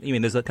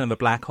 There's a kind of a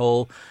black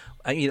hole.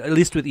 At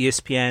least with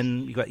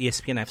ESPN, you've got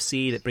ESPN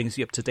FC that brings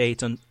you up to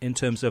date in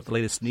terms of the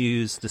latest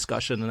news,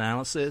 discussion,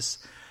 analysis.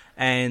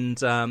 And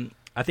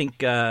I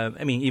think,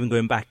 even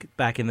going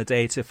back in the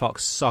day to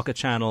Fox Soccer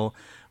Channel,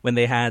 when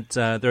they had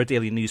their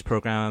daily news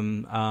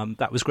program,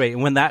 that was great.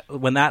 And when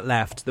that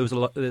left, there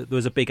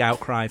was a big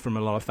outcry from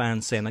a lot of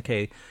fans saying,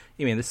 "Okay,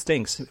 this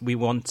stinks. We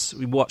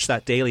watch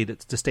that daily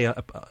to stay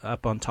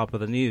up on top of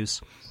the news."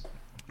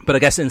 But I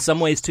guess in some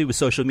ways too, with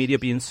social media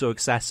being so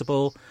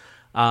accessible,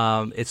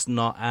 it's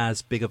not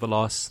as big of a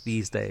loss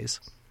these days.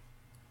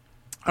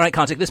 All right,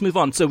 Kartik, let's move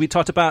on. So we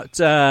talked about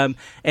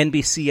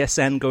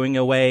NBCSN going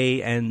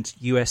away and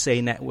USA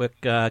Network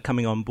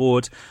coming on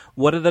board.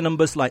 What do the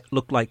numbers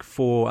look like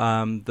for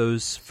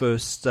those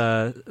first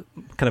kind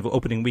of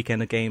opening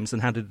weekend of games,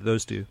 and how did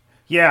those do?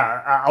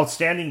 Yeah,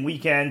 outstanding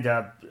weekend.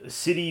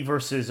 City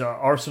versus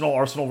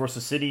Arsenal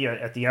versus City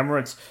at the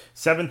Emirates.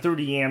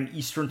 7:30 a.m.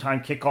 Eastern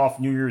Time kickoff,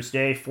 New Year's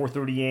Day.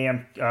 4:30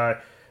 a.m.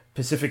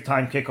 Pacific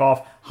Time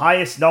kickoff.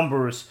 Highest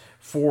numbers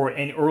for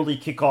an early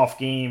kickoff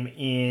game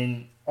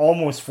in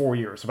almost 4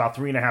 years, about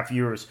 3.5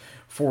 years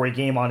for a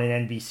game on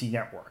an NBC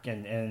network.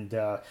 And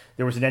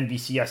there was an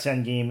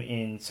NBCSN game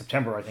in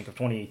September, I think, of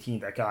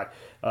 2018 that got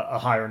a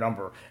higher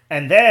number.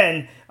 And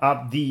then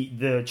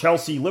the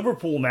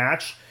Chelsea-Liverpool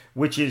match,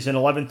 which is an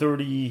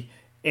 11:30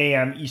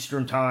 a.m.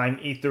 Eastern Time,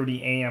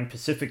 8:30 a.m.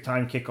 Pacific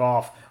Time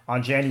kickoff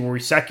on January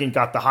 2nd,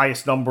 got the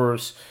highest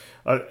numbers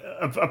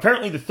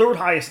apparently the third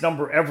highest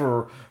number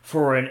ever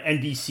for an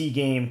NBC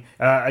game,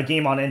 a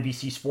game on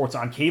NBC Sports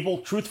on cable.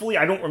 Truthfully,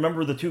 I don't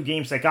remember the two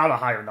games that got a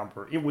higher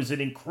number. It was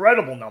an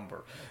incredible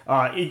number,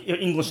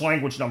 English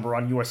language number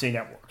on USA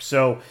Network.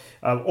 So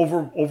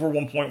over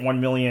 1.1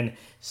 million.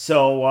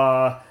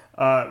 So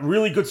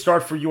really good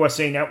start for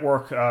USA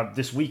Network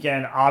this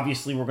weekend.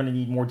 Obviously, we're going to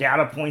need more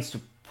data points to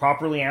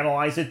properly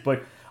analyze it,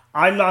 but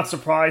I'm not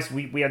surprised.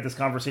 We had this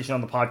conversation on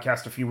the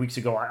podcast a few weeks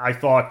ago. I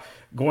thought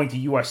going to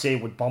USA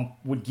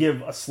would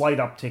give a slight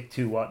uptick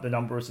to the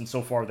numbers, and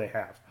so far they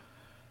have.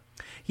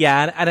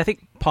 Yeah, and I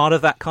think part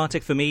of that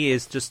context for me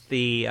is just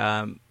the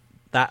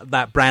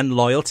that brand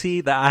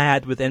loyalty that I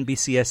had with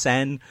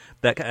NBCSN.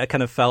 That I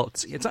kind of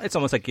felt it's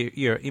almost like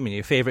your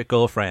favorite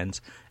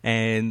girlfriend,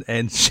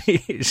 and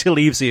she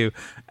leaves you,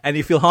 and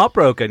you feel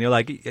heartbroken. You're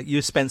like,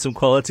 you spent some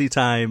quality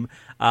time.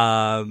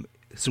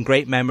 Some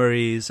great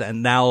memories,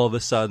 and now all of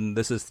a sudden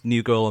there's this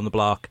new girl on the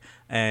block,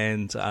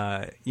 and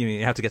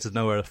you have to get to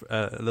know her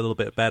a little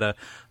bit better.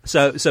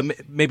 So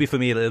maybe for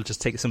me it'll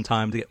just take some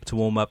time to get to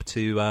warm up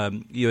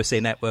to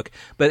USA Network.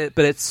 But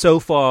it's so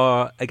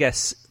far, I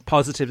guess,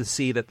 positive to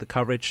see that the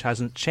coverage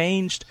hasn't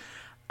changed.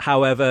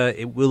 However,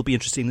 it will be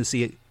interesting to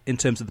see it in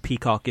terms of the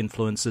Peacock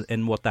influence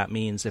and what that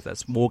means. If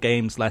that's more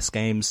games, less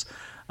games.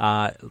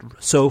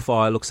 So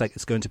far, it looks like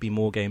it's going to be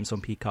more games on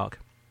Peacock.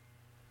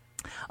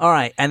 All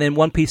right, and then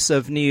one piece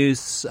of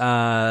news,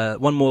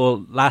 one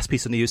more last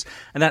piece of news,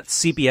 and that's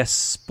CBS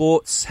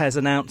Sports has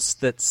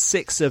announced that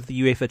 6 of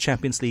the UEFA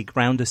Champions League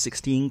Round of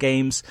 16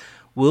 games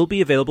will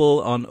be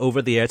available on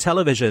over-the-air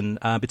television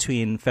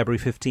between February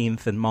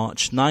 15th and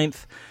March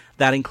 9th.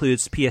 That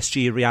includes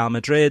PSG Real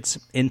Madrid,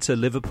 Inter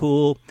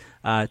Liverpool,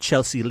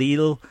 Chelsea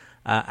Lille,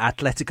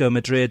 Atletico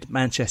Madrid,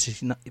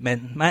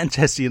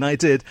 Manchester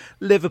United,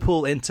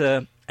 Liverpool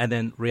Inter, and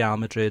then Real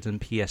Madrid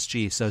and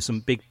PSG. So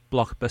some big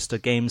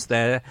blockbuster games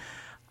there.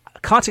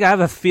 Kartik, I have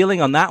a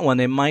feeling on that one.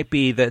 It might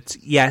be that,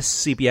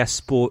 yes, CBS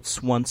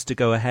Sports wants to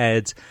go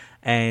ahead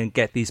and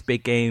get these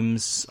big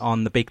games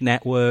on the big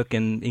network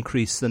and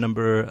increase the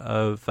number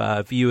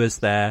of viewers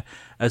there,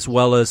 as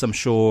well as, I'm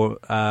sure,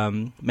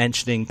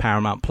 mentioning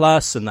Paramount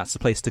Plus, and that's the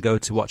place to go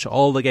to watch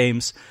all the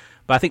games.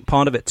 But I think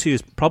part of it, too,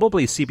 is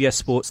probably CBS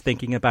Sports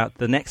thinking about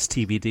the next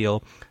TV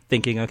deal,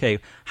 thinking, okay,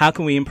 how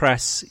can we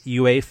impress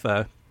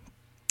UEFA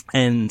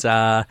and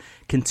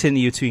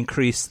continue to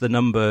increase the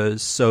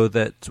numbers so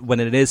that when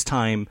it is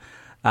time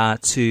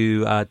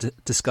to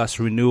discuss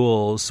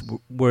renewals,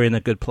 we're in a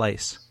good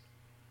place?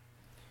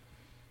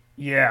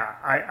 Yeah,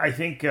 I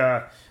think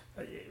the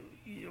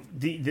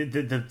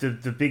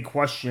big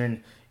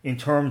question in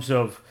terms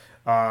of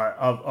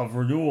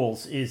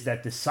renewals is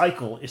that the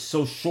cycle is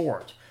so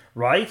short,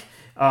 right?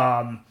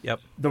 Yep.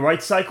 The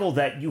right cycle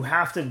that you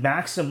have to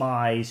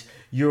maximize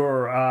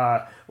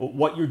your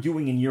what you're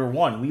doing in year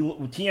one.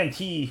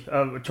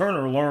 TNT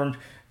Turner learned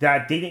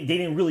that they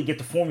didn't really get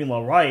the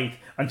formula right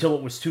until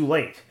it was too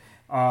late,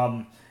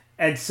 and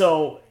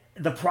so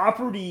the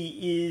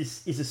property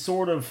is a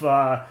sort of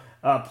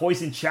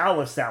poison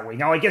chalice that way.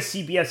 Now, I guess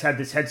CBS had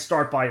this head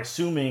start by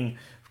assuming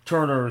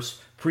Turner's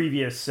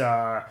previous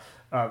the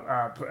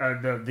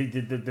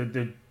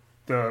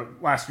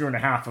last year and a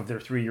half of their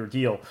 3-year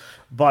deal.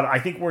 But I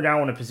think we're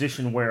now in a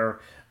position where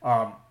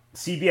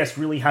CBS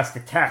really has to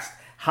test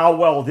how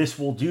well this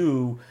will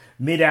do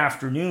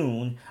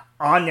mid-afternoon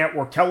on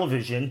network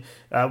television.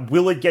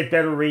 Will it get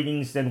better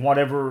ratings than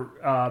whatever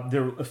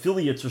their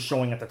affiliates are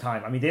showing at the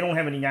time? I mean, they don't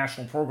have any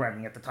national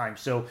programming at the time,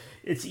 so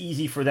it's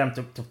easy for them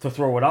to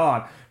throw it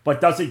on.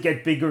 But does it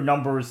get bigger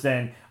numbers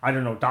than, I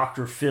don't know,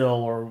 Dr. Phil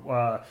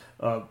or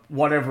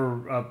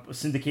whatever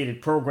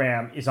syndicated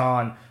program is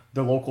on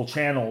the local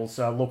channels,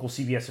 local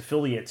CBS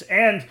affiliates,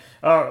 and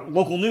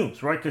local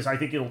news, right? Because I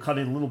think it'll cut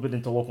in a little bit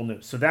into local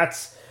news. So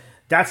that's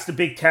the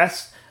big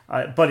test.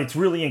 But it's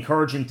really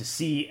encouraging to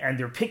see, and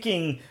they're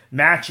picking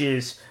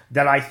matches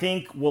that I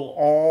think will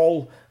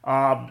all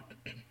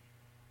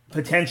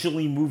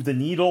potentially move the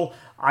needle.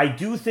 I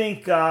do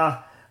think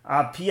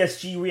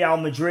PSG Real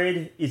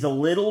Madrid is a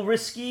little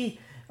risky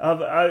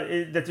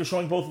that they're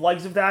showing both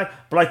legs of that,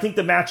 but I think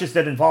the matches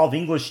that involve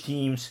English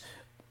teams,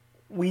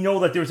 we know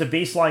that there's a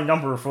baseline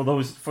number for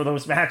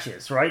those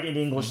matches, right, in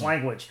English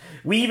language.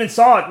 We even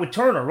saw it with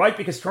Turner, right,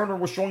 because Turner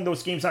was showing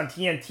those games on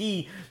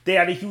TNT. They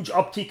had a huge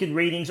uptick in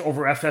ratings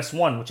over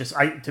FS1, which is,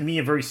 to me,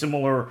 a very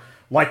similar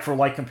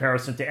like-for-like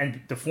comparison to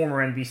the former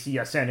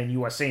NBCSN and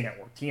USA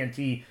Network.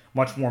 TNT,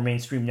 much more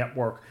mainstream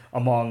network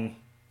among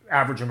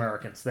average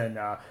Americans than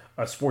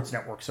sports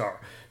networks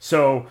are.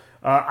 So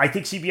I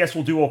think CBS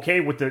will do okay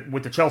with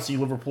the Chelsea,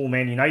 Liverpool,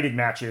 Man United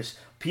matches.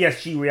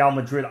 PSG, Real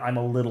Madrid, I'm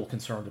a little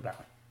concerned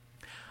about.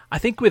 I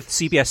think with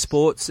CBS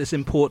Sports, it's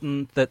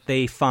important that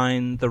they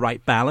find the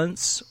right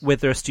balance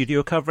with their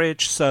studio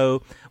coverage.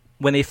 So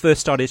when they first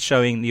started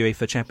showing the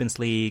UEFA Champions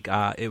League,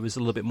 it was a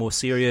little bit more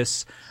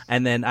serious,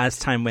 and then as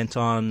time went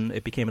on,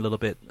 it became a little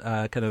bit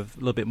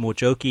more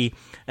jokey.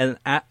 And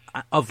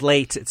of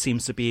late, it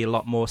seems to be a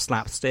lot more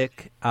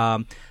slapstick.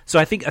 So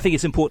I think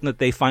it's important that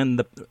they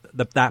find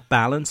that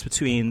balance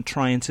between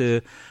trying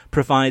to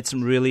provide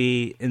some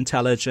really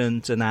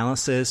intelligent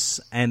analysis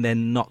and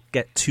then not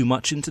get too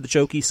much into the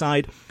jokey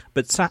side,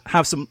 but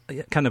have some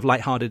kind of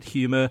lighthearted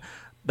humor.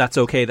 That's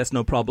okay. That's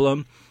no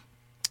problem.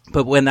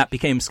 But when that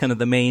becomes kind of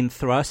the main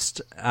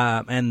thrust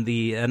and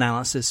the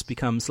analysis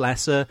becomes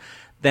lesser,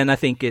 then I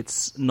think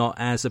it's not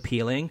as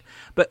appealing.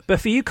 But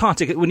for you,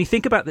 Kartik, when you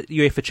think about the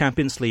UEFA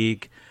Champions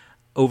League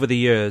over the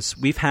years,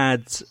 we've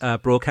had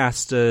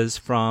broadcasters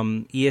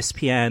from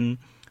ESPN,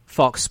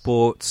 Fox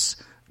Sports,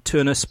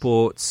 Turner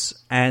Sports,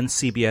 and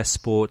CBS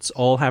Sports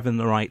all having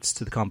the rights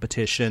to the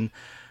competition.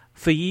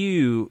 For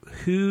you,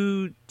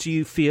 who do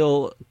you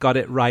feel got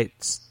it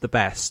right the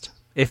best,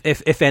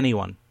 if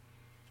anyone?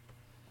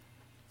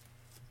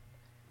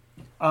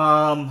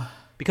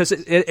 Because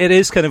it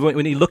is kind of,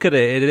 when you look at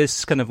it, it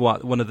is kind of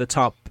one of the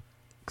top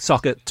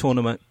soccer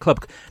tournament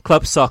club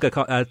soccer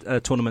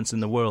tournaments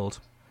in the world.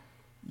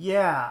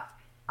 Yeah,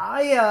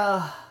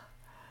 I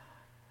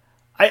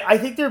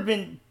think there have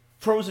been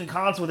pros and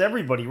cons with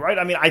everybody, right?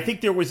 I mean, I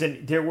think there was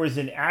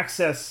an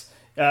access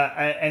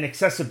and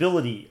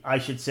accessibility, I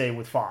should say,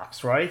 with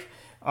Fox, right?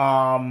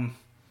 I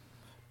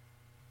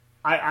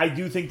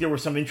do think there were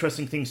some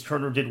interesting things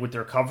Turner did with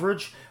their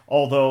coverage,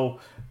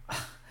 although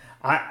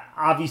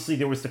obviously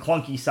there was the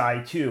clunky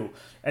side too.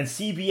 And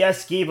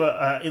CBS gave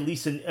at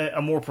least a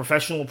more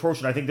professional approach,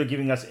 and I think they're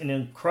giving us an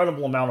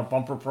incredible amount of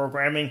bumper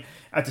programming.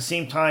 At the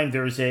same time,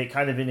 there's a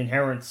kind of an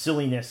inherent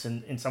silliness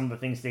in some of the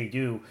things they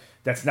do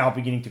that's now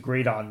beginning to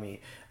grate on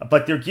me.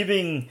 But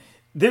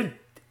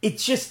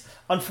it's just,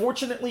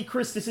 unfortunately,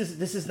 Chris, this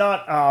is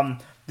not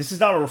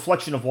a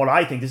reflection of what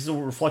I think. This is a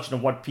reflection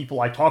of what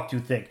people I talk to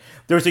think.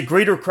 There's a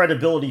greater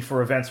credibility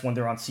for events when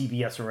they're on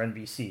CBS or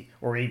NBC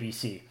or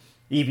ABC.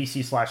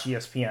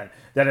 EBC/ESPN,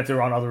 than if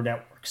they're on other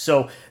networks.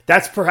 So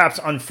that's perhaps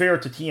unfair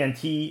to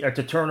TNT,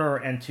 to Turner,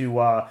 and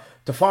to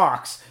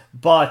Fox.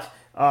 But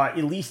at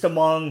least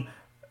among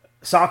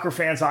soccer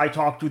fans I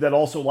talk to that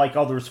also like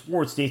other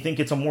sports, they think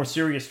it's a more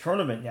serious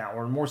tournament now,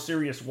 or a more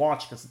serious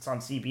watch because it's on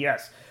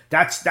CBS.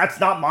 That's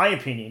not my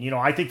opinion. You know,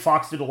 I think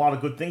Fox did a lot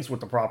of good things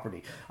with the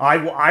property.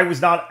 I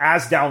was not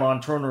as down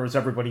on Turner as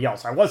everybody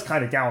else. I was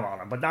kind of down on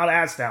him, but not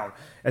as down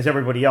as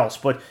everybody else.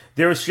 But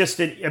there's just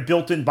a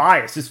built-in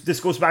bias. This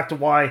goes back to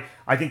why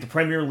I think the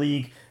Premier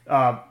League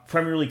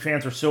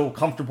fans are so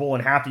comfortable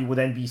and happy with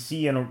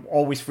NBC and are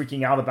always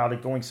freaking out about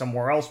it going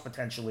somewhere else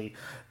potentially,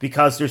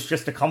 because there's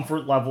just a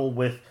comfort level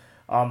with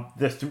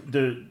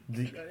the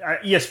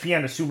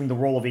ESPN assuming the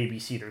role of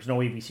ABC. There's no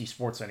ABC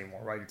Sports anymore,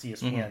 right? It's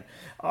ESPN.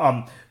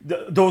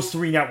 Mm-hmm. Those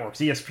three networks,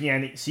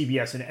 ESPN,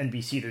 CBS, and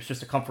NBC, there's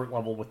just a comfort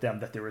level with them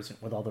that there isn't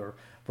with other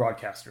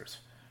broadcasters.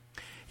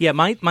 Yeah,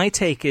 my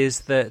take is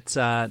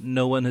that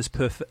no one has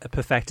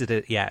perfected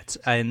it yet.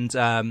 And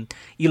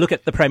you look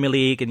at the Premier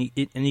League, and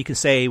you can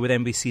say with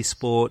NBC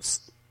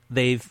Sports,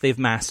 they've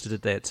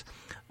mastered it.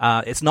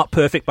 It's not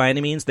perfect by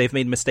any means. They've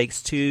made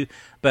mistakes too.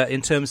 But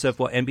in terms of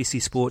what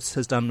NBC Sports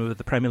has done with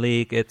the Premier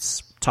League,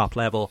 it's top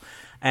level.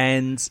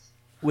 And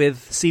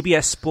with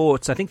CBS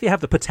Sports, I think they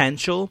have the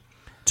potential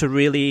to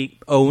really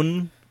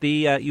own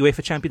the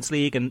UEFA Champions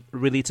League and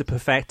really to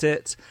perfect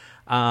it.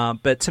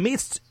 But to me,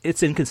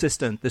 it's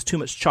inconsistent. There's too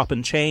much chop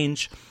and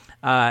change.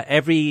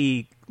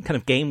 Every kind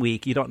of game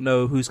week, you don't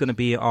know who's going to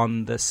be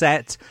on the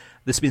set.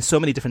 There's been so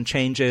many different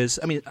changes.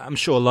 I mean, I'm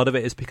sure a lot of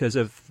it is because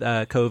of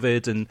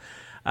COVID and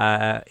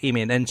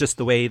and just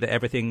the way that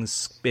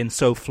everything's been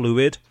so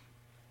fluid.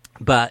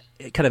 But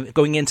kind of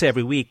going into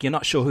every week, you're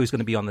not sure who's going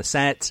to be on the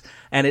set,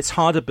 and it's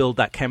hard to build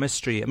that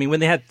chemistry. I mean, when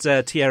they had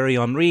Thierry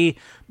Henry,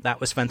 that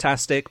was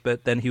fantastic,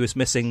 but then he was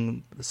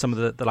missing some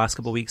of the last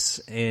couple of weeks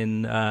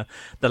in the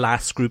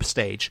last group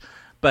stage.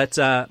 But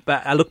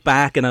I look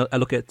back and I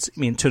look at,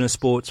 Turner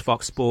Sports,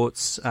 Fox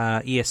Sports,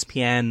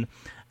 ESPN,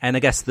 and I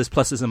guess there's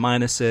pluses and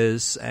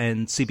minuses,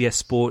 and CBS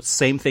Sports,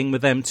 same thing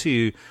with them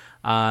too.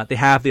 They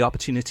have the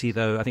opportunity,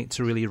 though, I think,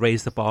 to really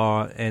raise the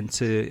bar and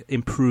to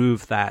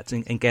improve that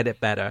and get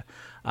it better,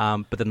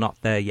 but they're not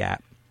there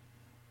yet.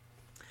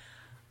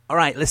 All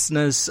right,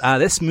 listeners,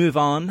 let's move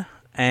on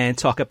and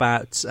talk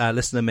about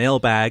listener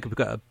mailbag. We've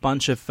got a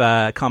bunch of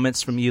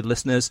comments from you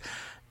listeners.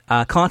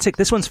 Kartik,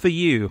 this one's for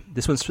you.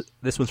 This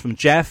one's from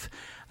Jeff.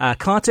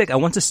 Kartik, I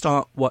want to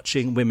start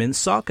watching women's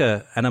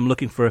soccer, and I'm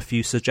looking for a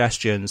few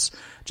suggestions.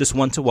 Just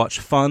want to watch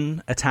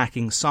fun,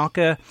 attacking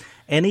soccer.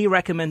 Any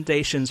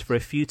recommendations for a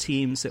few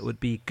teams that would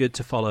be good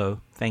to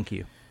follow? Thank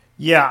you.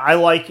 Yeah, I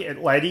like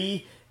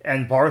Atleti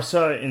and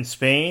Barca in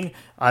Spain.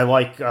 I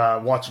like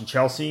watching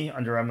Chelsea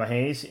under Emma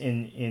Hayes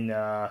in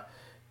the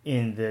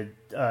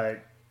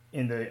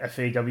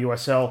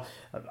FAWSL.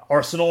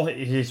 Arsenal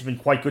has been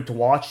quite good to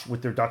watch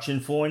with their Dutch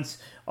influence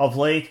of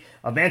late.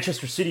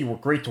 Manchester City were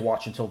great to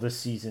watch until this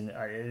season.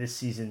 This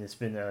season it's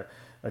been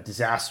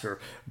disaster.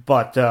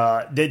 But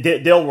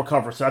they'll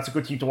recover, so that's a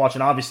good team to watch.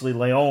 And obviously,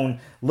 Lyon,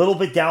 a little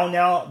bit down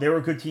now. They're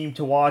a good team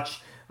to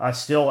watch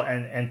still,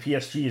 and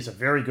PSG is a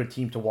very good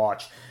team to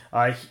watch.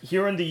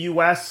 Here in the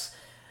U.S.,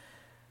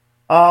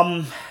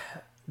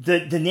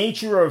 the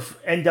nature of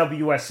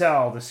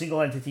NWSL, the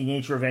single entity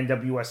nature of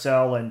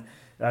NWSL,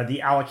 and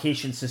the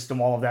allocation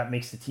system, all of that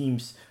makes the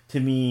teams, to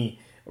me,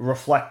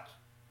 reflect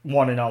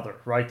one another,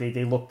 right?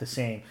 They look the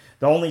same.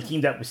 The only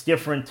team that was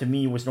different to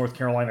me was North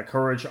Carolina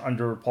Courage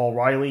under Paul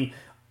Riley.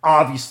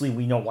 Obviously,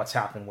 we know what's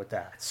happened with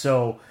that.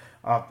 So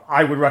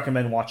I would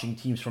recommend watching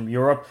teams from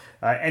Europe.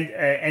 And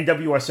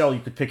NWSL,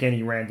 you could pick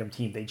any random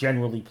team. They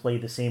generally play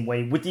the same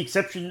way, with the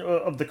exception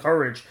of the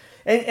Courage.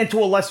 And to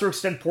a lesser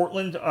extent,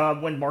 Portland,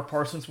 when Mark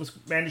Parsons was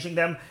managing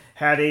them,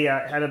 had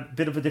a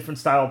bit of a different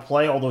style of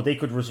play, although they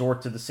could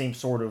resort to the same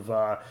sort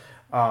of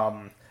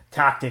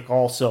tactic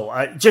also.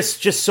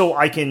 Just so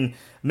I can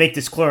make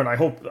this clear, and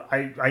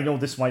I know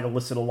this might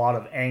elicit a lot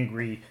of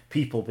angry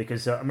people,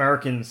 because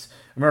American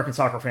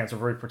soccer fans are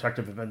very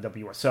protective of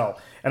NWSL.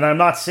 And I'm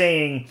not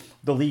saying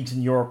the leagues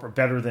in Europe are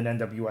better than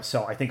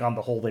NWSL. I think on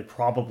the whole they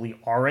probably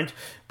aren't.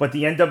 But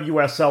the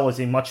NWSL is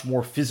a much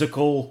more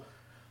physical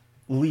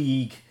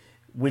league,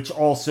 which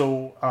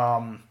also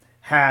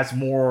has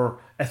more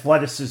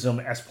athleticism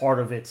as part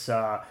of its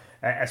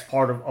as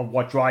part of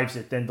what drives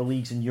it than the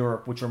leagues in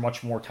Europe, which are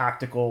much more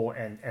tactical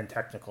and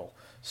technical.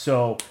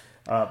 So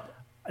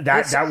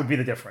that would be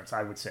the difference,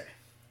 I would say.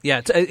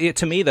 Yeah,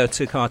 to me, though,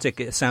 to Kartik,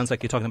 it sounds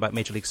like you're talking about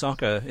Major League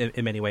Soccer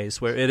in many ways,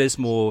 where it is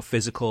more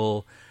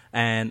physical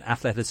and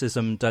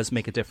athleticism does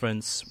make a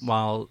difference,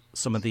 while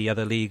some of the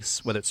other leagues,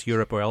 whether it's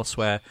Europe or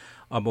elsewhere,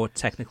 are more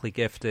technically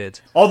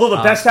gifted. Although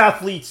the best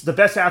athletes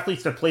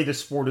that play this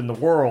sport in the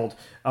world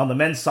on the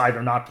men's side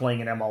are not playing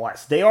in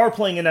MLS. They are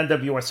playing in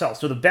NWSL.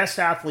 So the best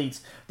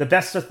athletes, the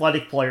best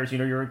athletic players,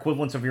 your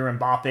equivalents of your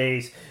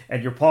Mbappes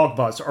and your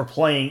Pogbas, are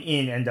playing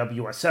in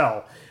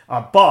NWSL.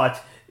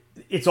 But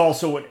it's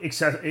also an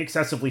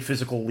excessively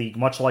physical league,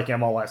 much like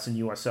MLS and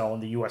USL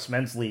and the US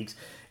men's leagues.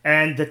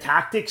 And the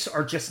tactics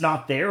are just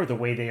not there the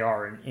way they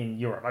are in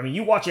Europe. I mean,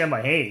 you watch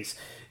Emma Hayes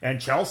and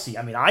Chelsea.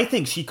 I mean, I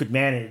think she could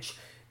manage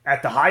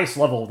at the highest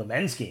level of the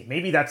men's game.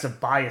 Maybe that's a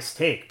biased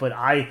take, but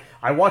I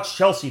watch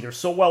Chelsea. They're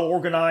so well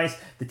organized.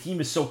 The team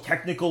is so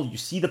technical. You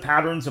see the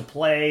patterns of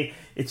play.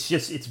 It's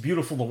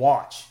beautiful to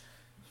watch.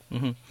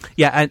 Mm-hmm.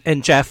 Yeah,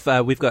 and Jeff,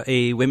 we've got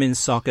a women's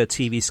soccer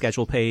TV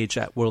schedule page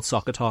at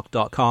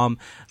worldsoccertalk.com.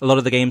 A lot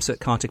of the games that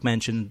Kartik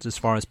mentioned, as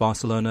far as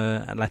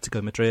Barcelona,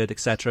 Atletico Madrid,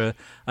 etc.,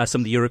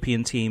 some of the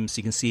European teams,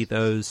 you can see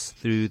those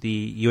through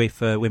the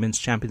UEFA Women's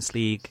Champions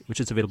League,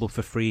 which is available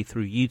for free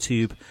through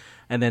YouTube.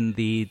 And then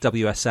the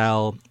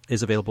WSL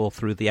is available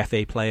through the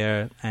FA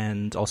Player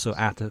and also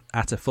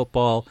Atta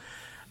Football.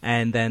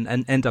 And then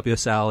an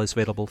NWSL is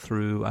available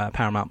through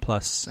Paramount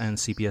Plus and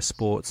CBS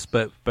Sports.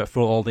 But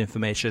for all the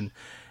information,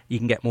 you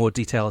can get more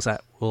details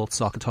at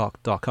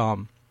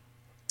worldsoccertalk.com.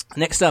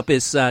 Next up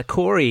is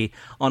Corey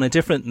on a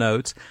different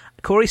note.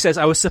 Corey says,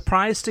 I was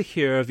surprised to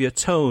hear of your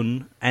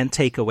tone and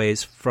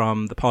takeaways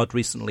from the pod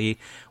recently,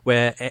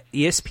 where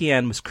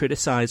ESPN was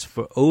criticized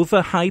for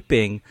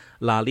overhyping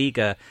La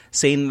Liga,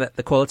 saying that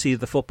the quality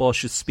of the football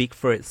should speak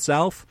for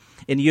itself.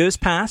 In years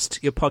past,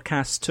 your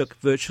podcast took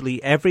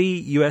virtually every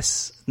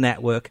US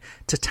network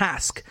to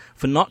task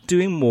for not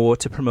doing more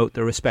to promote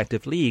their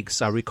respective leagues.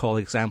 I recall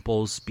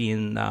examples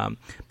being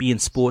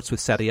Sports with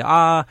Serie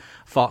A,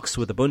 Fox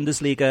with the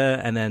Bundesliga,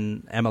 and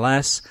then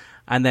MLS,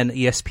 and then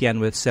ESPN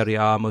with Serie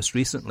A most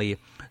recently.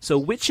 So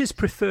which is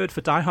preferred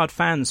for diehard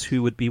fans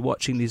who would be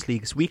watching these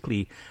leagues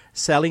weekly,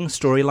 selling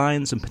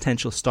storylines and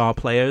potential star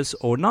players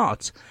or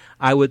not?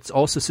 I would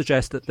also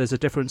suggest that there's a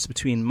difference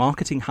between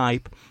marketing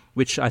hype,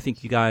 which I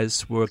think you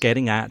guys were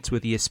getting at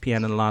with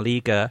ESPN and La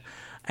Liga,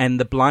 and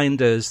the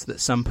blinders that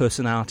some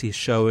personalities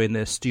show in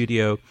their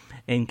studio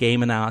in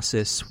game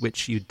analysis,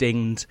 which you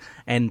dinged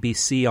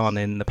NBC on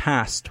in the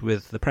past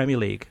with the Premier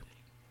League.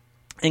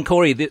 And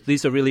Corey,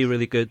 these are really,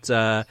 really good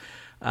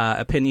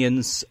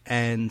opinions,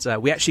 and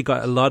we actually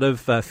got a lot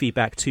of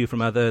feedback too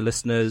from other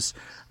listeners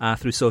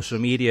through social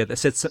media that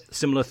said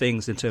similar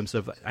things in terms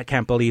of, I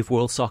can't believe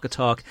World Soccer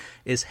Talk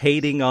is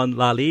hating on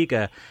La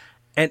Liga.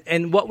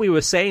 And what we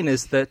were saying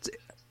is that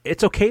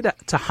it's okay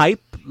to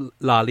hype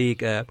La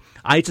Liga.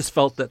 I just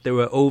felt that they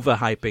were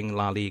overhyping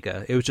La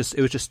Liga. It was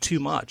just too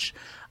much.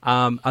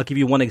 I'll give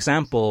you one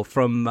example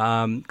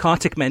from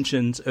Kartik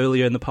mentioned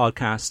earlier in the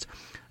podcast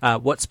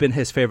what's been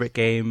his favorite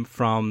game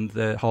from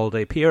the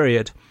holiday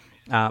period.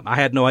 I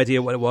had no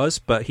idea what it was,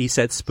 but he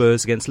said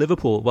Spurs against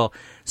Liverpool. Well,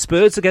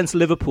 Spurs against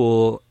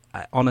Liverpool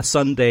on a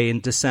Sunday in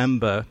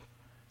December,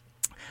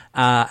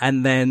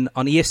 and then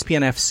on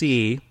ESPN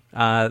FC,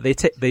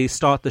 they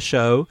start the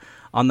show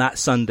on that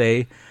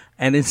Sunday,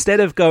 and instead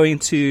of going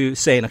to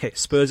saying, okay,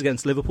 Spurs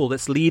against Liverpool,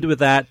 let's lead with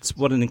that,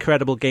 what an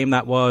incredible game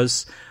that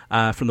was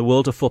from the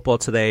world of football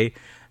today,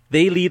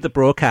 they lead the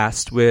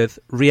broadcast with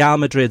Real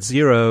Madrid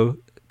 0,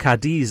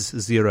 Cadiz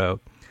 0.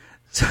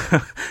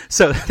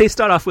 So they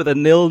start off with a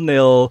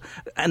 0-0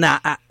 and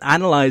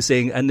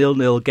analyzing a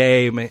 0-0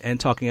 game and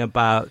talking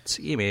about,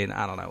 I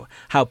don't know,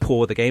 how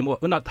poor the game was.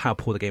 Well, not how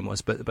poor the game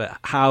was, but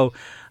how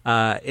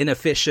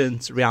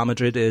inefficient Real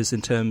Madrid is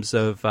in terms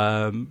of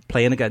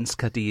playing against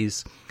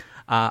Cadiz.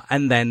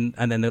 And then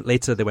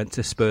later they went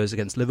to Spurs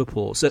against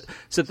Liverpool. So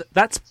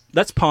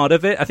that's part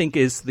of it, I think,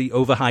 is the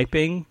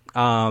overhyping.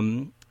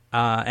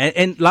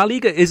 And La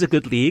Liga is a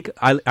good league.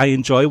 I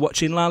enjoy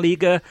watching La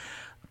Liga.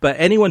 But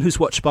anyone who's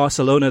watched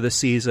Barcelona this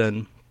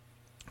season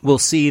will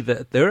see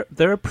that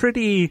they're a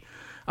pretty,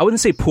 I wouldn't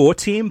say poor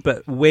team,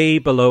 but way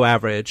below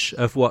average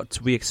of what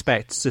we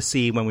expect to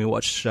see when we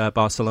watch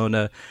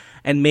Barcelona.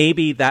 And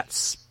maybe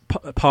that's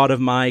part of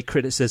my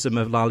criticism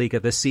of La Liga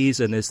this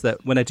season, is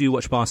that when I do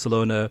watch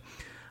Barcelona,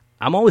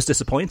 I'm always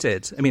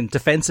disappointed. I mean,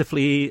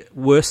 defensively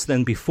worse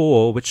than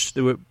before, which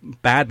they were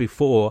bad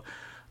before.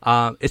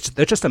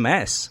 They're just a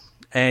mess.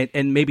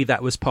 And maybe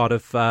that was part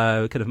of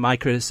kind of my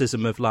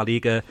criticism of La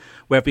Liga,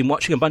 where I've been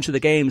watching a bunch of the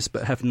games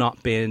but have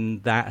not been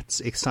that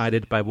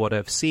excited by what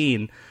I've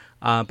seen.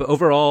 But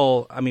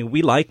overall, I mean,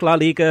 we like La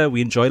Liga,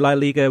 we enjoy La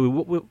Liga,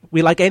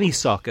 we like any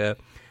soccer.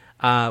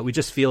 We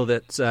just feel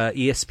that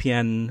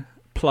ESPN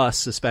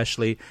Plus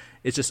especially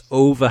is just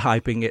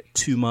overhyping it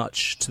too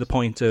much to the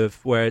point of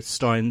where it's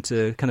starting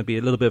to kind of be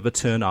a little bit of a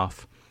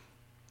turn-off.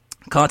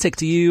 Kartik,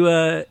 do you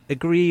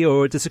agree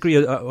or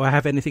disagree or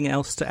have anything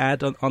else to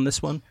add on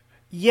this one?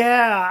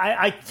 Yeah,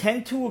 I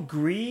tend to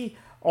agree.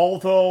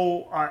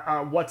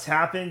 Although what's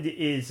happened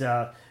is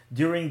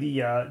during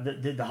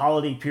the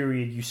holiday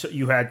period,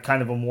 you had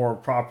kind of a more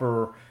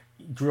proper,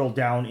 drilled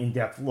down,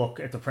 in-depth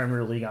look at the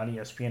Premier League on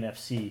ESPN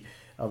FC,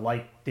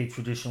 like they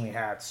traditionally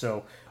had.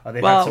 So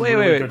they've had some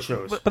really good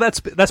shows. But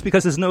that's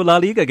because there's no La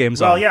Liga games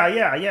on. Well,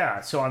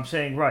 yeah. So I'm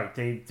saying, right,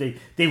 they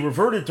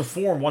reverted to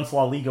form once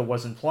La Liga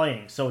wasn't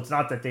playing. So it's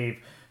not that they've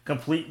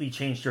completely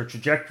changed their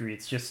trajectory.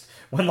 It's just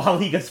when La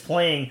Liga's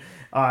playing,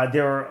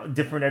 there are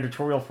different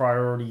editorial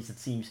priorities, it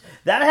seems.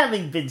 That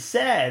having been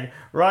said,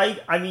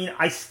 right, I mean,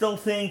 I still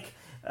think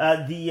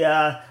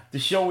the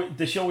show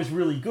is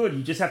really good.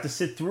 You just have to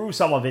sit through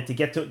some of it to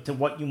get to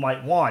what you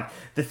might want.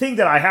 The thing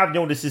that I have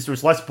noticed is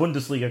there's less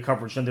Bundesliga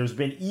coverage than there's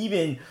been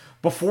even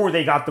before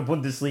they got the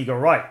Bundesliga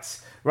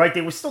rights, right?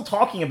 They were still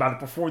talking about it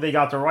before they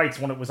got the rights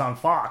when it was on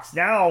Fox.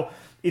 Now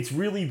it's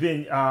really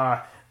been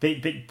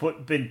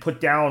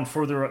put down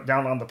further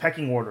down on the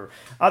pecking order.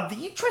 The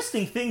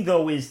interesting thing,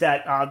 though, is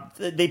that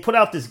they put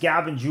out this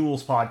Gab and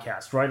Jules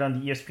podcast, right, on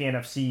the ESPN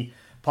FC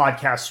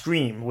podcast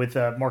stream with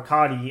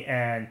Marcotti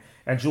and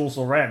Jules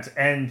Laurent.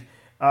 And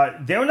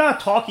they're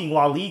not talking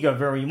La Liga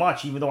very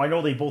much, even though I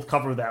know they both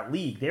cover that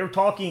league. They're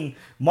talking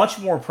much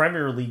more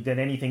Premier League than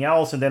anything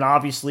else. And then,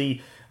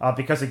 obviously,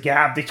 because of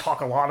Gab, they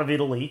talk a lot of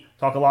Italy,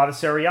 talk a lot of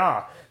Serie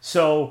A.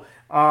 So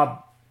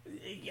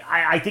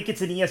I think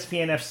it's an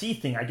ESPN FC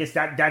thing. I guess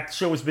that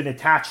show has been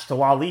attached to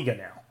La Liga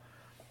now.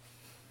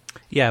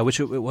 Yeah, which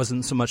it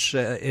wasn't so much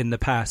in the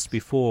past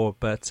before.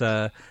 But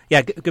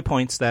yeah, good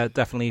points there,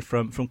 definitely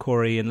from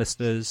Corey and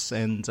listeners.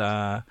 And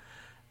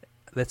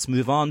let's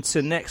move on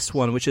to the next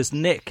one, which is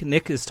Nick.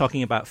 Nick is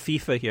talking about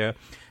FIFA here.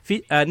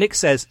 Nick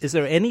says, is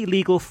there any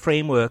legal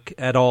framework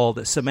at all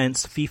that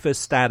cements FIFA's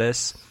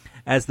status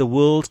as the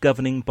world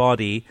governing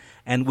body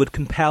and would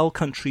compel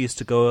countries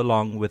to go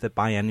along with a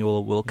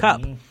biannual World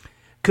Cup?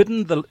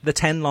 Couldn't the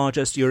 10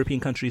 largest European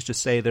countries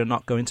just say they're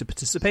not going to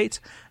participate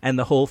and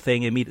the whole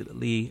thing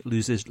immediately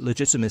loses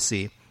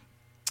legitimacy?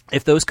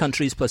 If those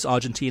countries plus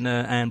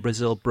Argentina and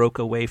Brazil broke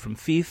away from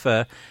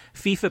FIFA,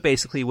 FIFA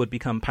basically would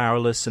become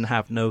powerless and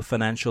have no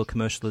financial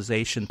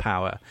commercialization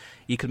power.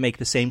 You could make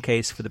the same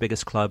case for the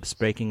biggest clubs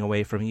breaking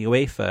away from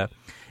UEFA.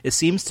 It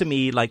seems to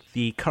me like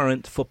the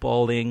current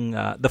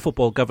the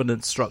football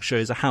governance structure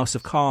is a house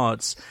of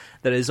cards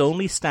that is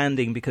only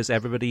standing because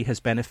everybody has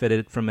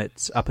benefited from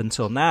it up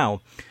until now.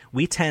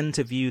 We tend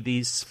to view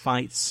these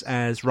fights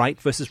as right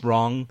versus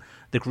wrong,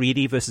 the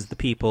greedy versus the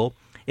people.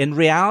 In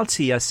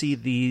reality, I see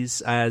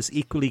these as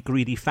equally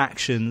greedy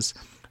factions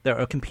that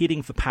are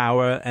competing for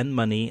power and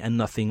money and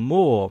nothing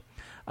more.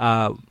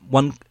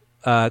 One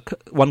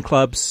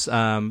clubs,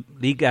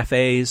 league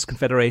FAs,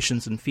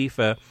 confederations, and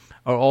FIFA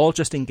are all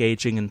just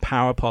engaging in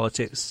power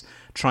politics,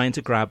 trying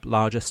to grab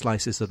larger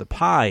slices of the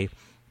pie.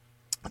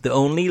 The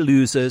only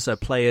losers are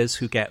players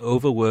who get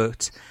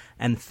overworked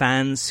and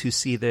fans who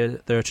see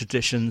their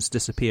traditions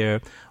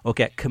disappear or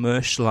get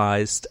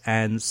commercialized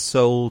and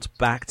sold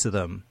back to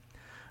them.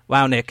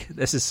 Wow, Nick,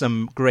 this is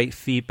some great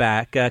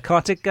feedback.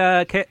 Kartik,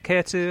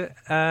 care to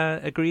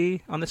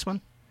agree on this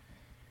one?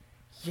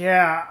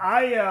 Yeah,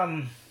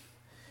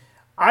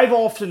 I've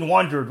often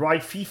wondered,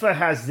 right? FIFA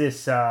has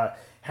this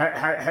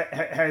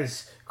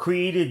has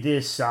created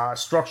this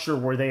structure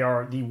where they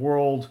are the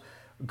world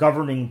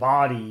governing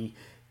body,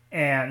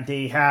 and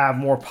they have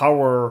more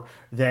power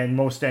than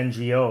most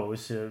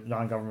NGOs,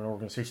 non-government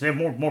organizations. They have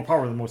more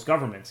power than most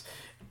governments.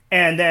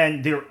 And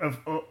then their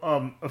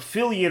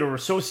affiliate or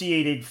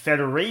associated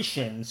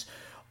federations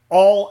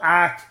all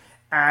act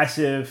as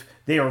if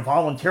they are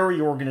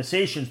voluntary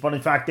organizations, but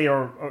in fact they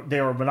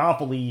are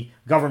monopoly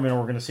government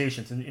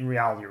organizations in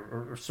reality,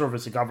 or serve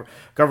as a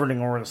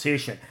governing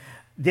organization.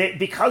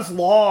 Because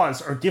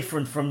laws are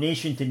different from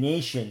nation to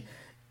nation,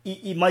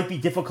 it might be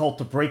difficult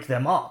to break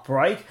them up,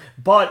 right?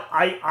 But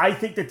I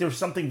think that there's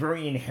something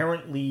very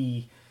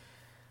inherently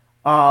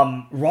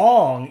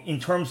wrong in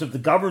terms of the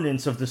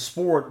governance of the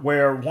sport,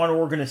 where one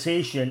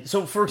organization.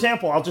 So, for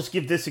example, I'll just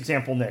give this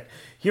example, Nick.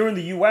 Here in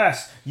the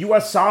U.S.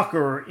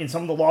 Soccer, in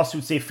some of the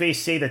lawsuits they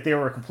face, say that they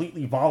are a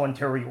completely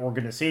voluntary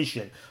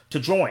organization to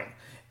join.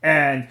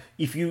 And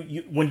if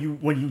when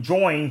you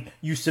join,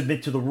 you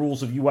submit to the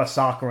rules of U.S.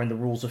 Soccer and the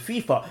rules of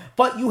FIFA.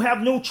 But you have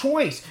no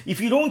choice.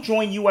 If you don't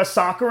join U.S.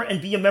 Soccer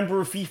and be a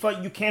member of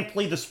FIFA, you can't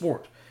play the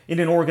sport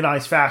in an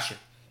organized fashion.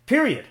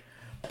 Period.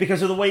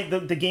 Because of the way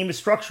the game is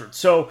structured.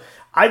 So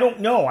I don't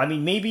know. I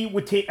mean, maybe it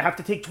would have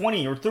to take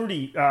 20 or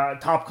 30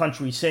 top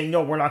countries saying,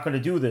 no, we're not going to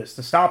do this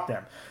to stop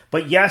them.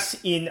 But yes,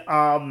 in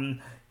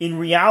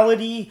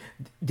reality,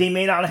 they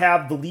may not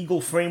have the legal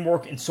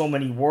framework in so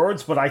many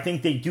words, but I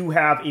think they do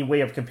have a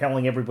way of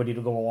compelling everybody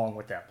to go along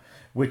with them,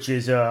 which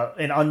is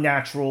an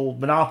unnatural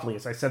monopoly,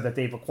 as I said, that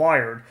they've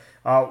acquired,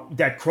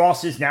 that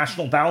crosses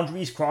national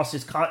boundaries,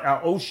 crosses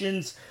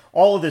oceans,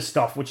 all of this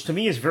stuff, which to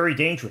me is very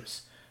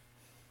dangerous.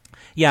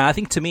 Yeah, I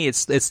think to me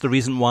it's the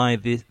reason why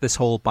this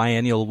whole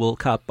biennial World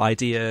Cup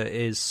idea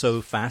is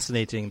so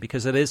fascinating,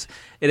 because it is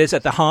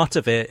at the heart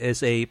of it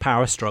is a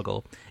power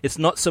struggle. It's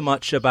not so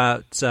much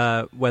about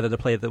whether to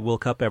play the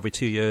World Cup every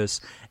 2 years.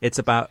 It's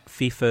about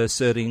FIFA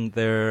asserting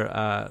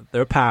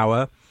their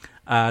power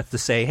to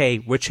say, hey,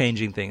 we're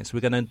changing things. We're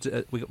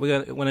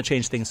gonna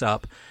change things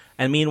up.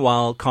 And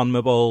meanwhile,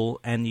 CONMEBOL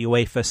and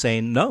UEFA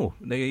saying, no,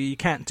 you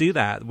can't do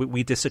that.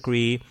 We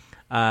disagree.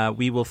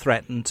 We will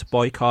threaten to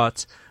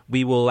boycott.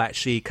 We will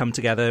actually come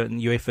together,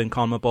 and UEFA and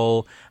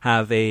CONMEBOL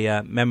have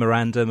a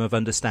memorandum of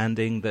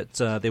understanding that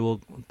they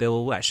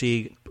will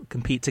actually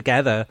compete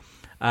together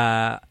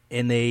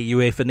in the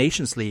UEFA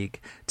Nations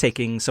League,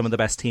 taking some of the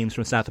best teams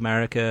from South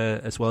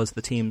America as well as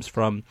the teams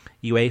from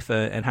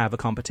UEFA, and have a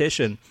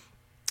competition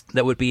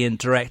that would be in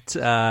direct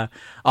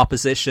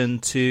opposition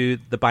to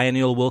the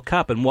biennial World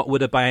Cup. And what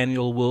would a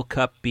biennial World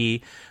Cup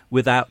be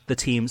without the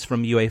teams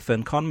from UEFA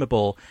and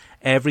CONMEBOL?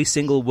 Every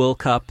single World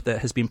Cup that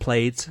has been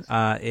played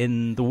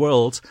in the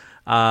world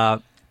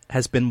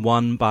has been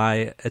won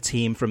by a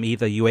team from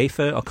either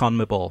UEFA or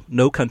CONMEBOL.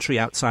 No country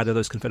outside of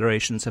those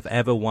confederations have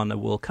ever won a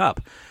World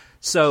Cup.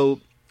 So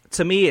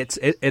to me, it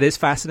is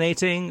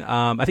fascinating.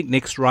 I think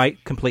Nick's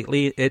right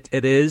completely.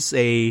 It is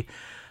a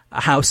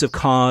house of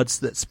cards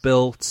that's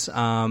built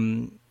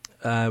with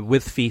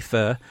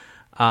FIFA,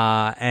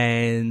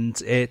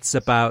 and it's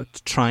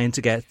about trying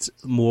to get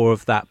more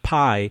of that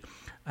pie.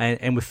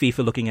 And with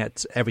FIFA looking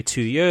at every 2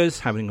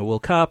 years having a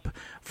World Cup,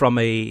 from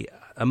a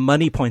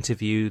money point of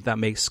view, that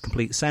makes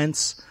complete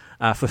sense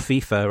for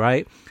FIFA,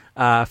 right?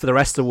 For the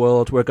rest of the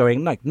world, we're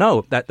going like,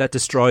 no, that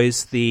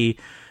destroys the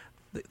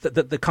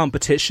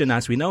competition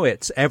as we know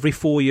it. Every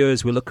 4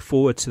 years, we look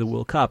forward to the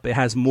World Cup. It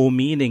has more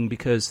meaning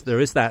because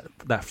there is that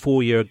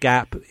 4 year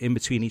gap in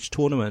between each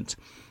tournament.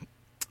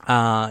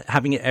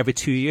 Having it every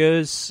 2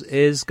 years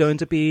is going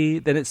to be,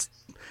 then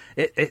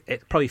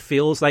it probably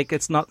feels like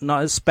it's not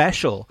as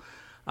special.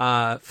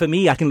 For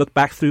me, I can look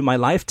back through my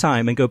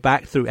lifetime and go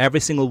back through every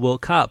single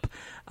World Cup,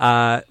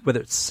 whether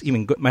it's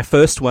even my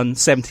first one,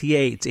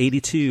 78,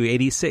 82,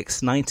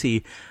 86,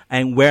 90,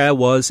 and where I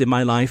was in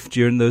my life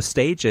during those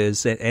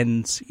stages.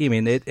 And I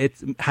mean, it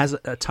has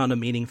a ton of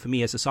meaning for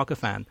me as a soccer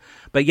fan.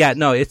 But yeah,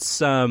 no, it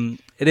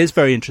is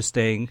very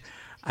interesting.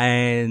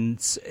 And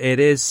it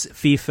is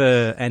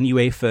FIFA and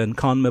UEFA and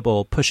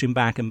CONMEBOL pushing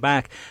back and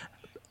back.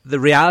 The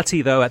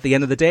reality, though, at the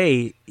end of the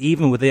day,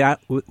 even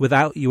without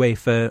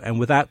UEFA and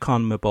without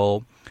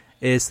CONMEBOL,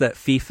 is that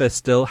FIFA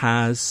still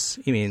has,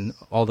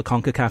 all the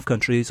CONCACAF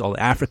countries, all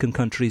the African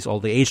countries,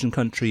 all the Asian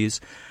countries.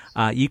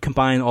 You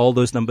combine all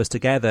those numbers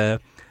together,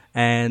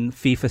 and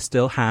FIFA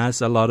still has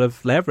a lot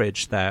of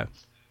leverage there.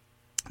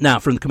 Now,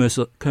 from the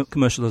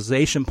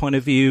commercialization point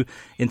of view,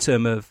 in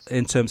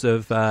terms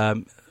of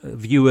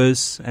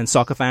viewers and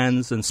soccer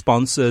fans and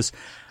sponsors,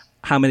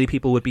 how many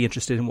people would be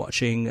interested in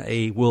watching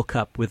a World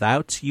Cup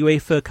without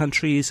UEFA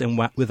countries and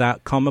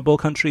without CONMEBOL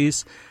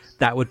countries?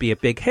 That would be a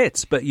big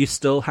hit, but you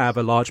still have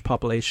a large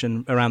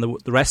population around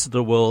the rest of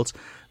the world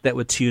that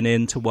would tune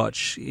in to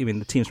watch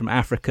the teams from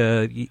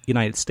Africa,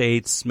 United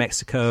States,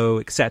 Mexico,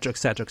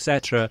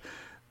 etc.,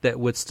 that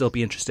would still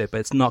be interested,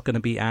 but it's not going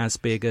to be as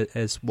big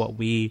as what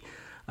we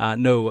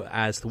know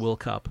as the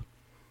World Cup.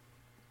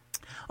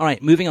 All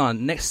right, moving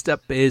on. Next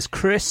up is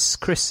Chris.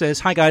 Chris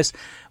says, hi, guys.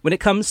 When it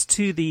comes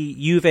to the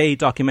Juve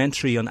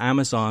documentary on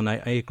Amazon, I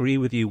agree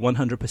with you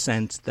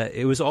 100% that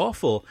it was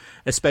awful,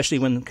 especially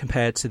when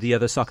compared to the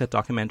other soccer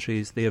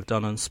documentaries they have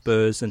done on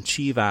Spurs and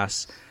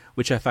Chivas,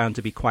 which I found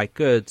to be quite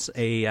good.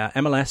 A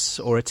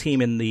MLS or a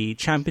team in the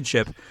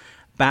Championship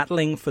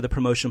battling for the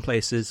promotion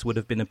places would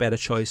have been a better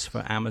choice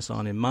for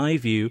Amazon, in my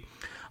view.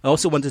 I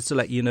also wanted to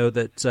let you know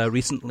that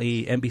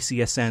recently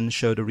NBCSN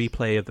showed a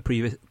replay of the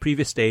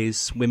previous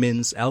day's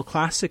women's El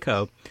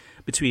Clasico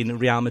between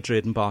Real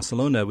Madrid and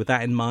Barcelona. With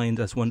that in mind,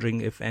 I was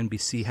wondering if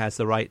NBC has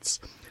the rights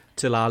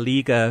to La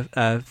Liga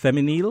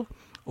Femenil,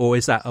 or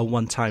is that a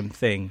one-time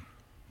thing?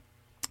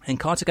 And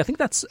Kartik, I think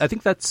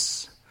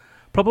that's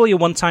probably a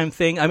one-time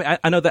thing. I mean,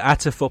 I know that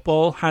Ata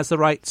Football has the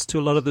rights to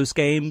a lot of those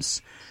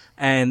games,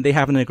 and they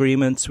have an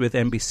agreement with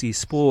NBC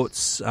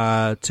Sports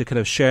to kind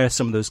of share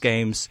some of those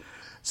games.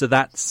 So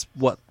that's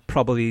what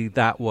probably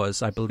that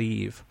was, I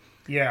believe.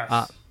 Yes,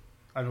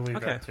 I believe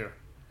that too.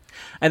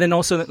 And then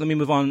also, let me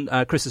move on.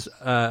 Chris's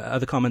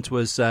other comment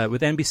was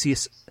with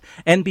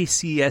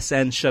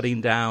NBCSN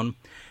shutting down,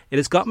 it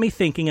has got me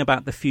thinking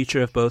about the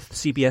future of both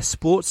CBS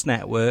Sports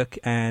Network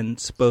and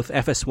both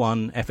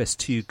FS1,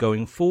 FS2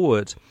 going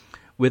forward.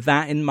 With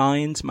that in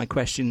mind, my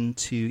question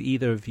to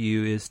either of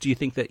you is, do you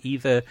think that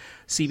either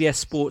CBS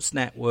Sports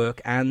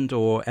Network and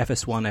or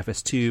FS1,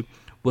 FS2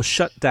 will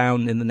shut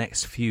down in the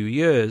next few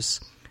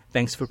years?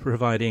 Thanks for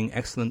providing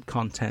excellent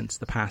content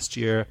the past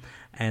year,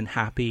 and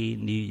Happy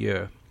New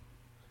Year.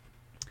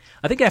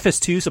 I think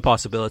FS2 is a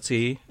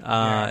possibility.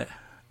 I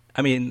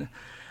mean,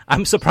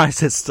 I'm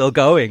surprised it's still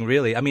going,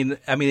 really. I mean,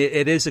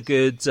 it is a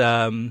good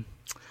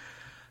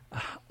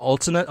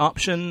alternate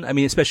option. I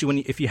mean, especially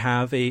if you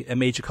have a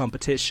major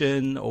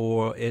competition,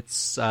 or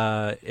it's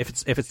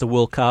if it's the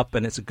World Cup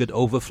and it's a good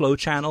overflow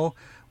channel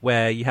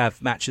where you have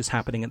matches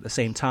happening at the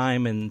same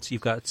time, and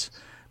you've got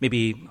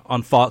maybe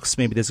on Fox,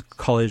 maybe there's a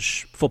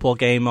college football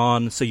game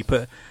on, so you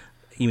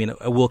mean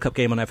a World Cup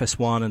game on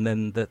FS1 and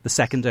then the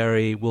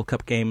secondary World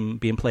Cup game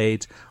being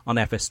played on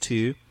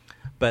FS2.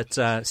 But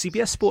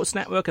CBS Sports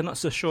Network, I'm not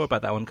so sure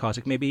about that one,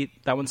 Kartik. Maybe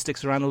that one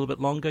sticks around a little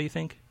bit longer, you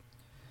think?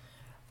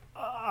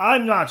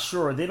 I'm not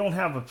sure. They don't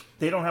have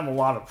a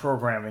lot of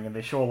programming, and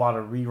they show a lot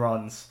of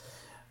reruns.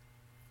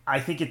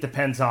 I think it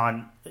depends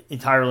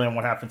entirely on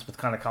what happens with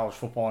kind of college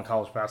football and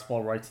college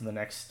basketball rights in the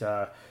next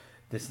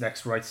this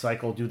next rights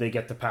cycle. Do they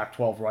get the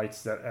Pac-12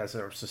 rights that, as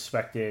are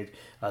suspected?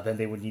 Then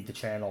they would need the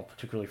channel,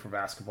 particularly for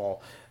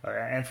basketball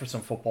and for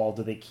some football.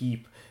 Do they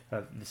keep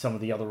some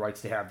of the other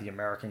rights they have, the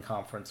American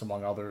Conference,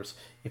 among others?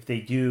 If they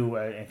do,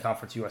 in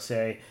Conference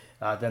USA,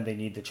 then they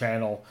need the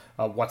channel.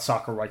 What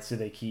soccer rights do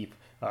they keep?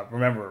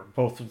 Remember,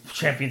 both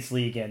Champions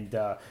League and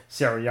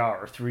Serie A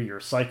are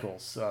 3-year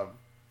cycles,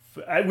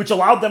 which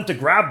allowed them to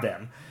grab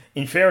them,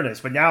 in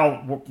fairness, but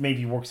now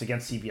maybe works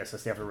against CBS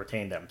as they have to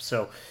retain them.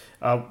 So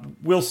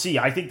we'll see.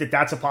 I think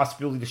that's a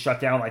possibility to shut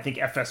down. I think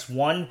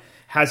FS1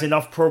 has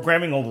enough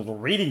programming, although the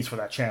ratings for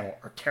that channel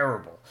are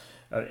terrible.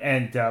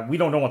 And we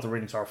don't know what the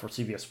ratings are for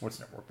CBS Sports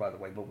Network, by the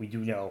way, but we do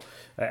know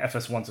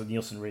FS1's a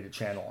Nielsen-rated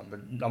channel, and the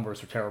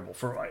numbers are terrible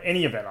for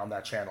any event on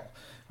that channel.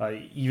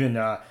 Even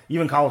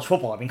college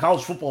football. I mean,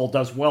 college football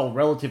does well,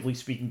 relatively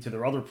speaking, to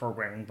their other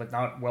programming, but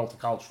not well to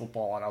college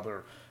football on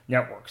other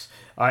networks.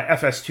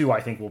 FS2,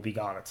 I think, will be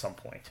gone at some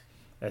point,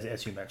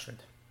 as you mentioned.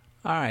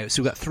 All right,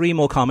 so we've got 3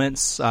 more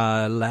comments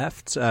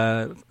left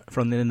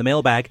from in the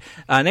mailbag.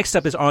 Next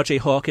up is RJ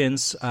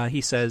Hawkins.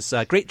 He says,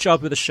 great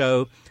job with the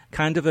show.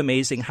 Kind of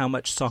amazing how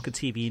much soccer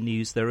TV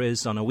news there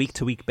is on a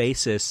week-to-week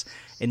basis,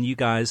 and you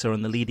guys are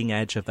on the leading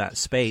edge of that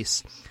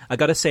space. I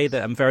got to say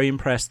that I'm very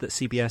impressed that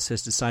CBS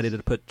has decided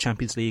to put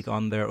Champions League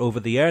on their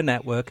over-the-air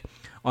network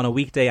on a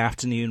weekday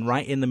afternoon,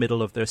 right in the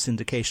middle of their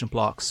syndication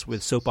blocks,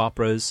 with soap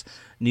operas,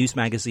 news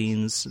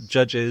magazines,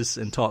 judges,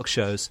 and talk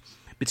shows.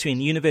 Between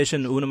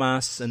Univision,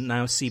 Unimas, and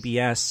now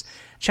CBS,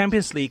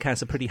 Champions League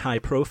has a pretty high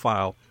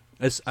profile.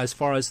 As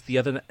far as the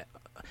other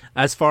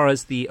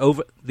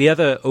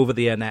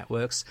over-the-air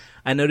networks,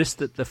 I noticed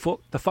that the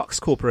Fox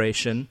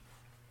Corporation,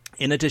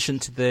 in addition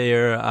to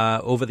their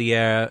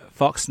over-the-air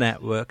Fox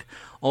network,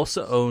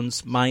 also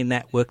owns My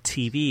Network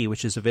TV,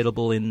 which is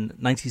available in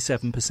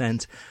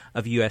 97%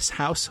 of U.S.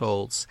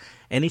 households.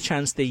 Any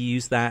chance they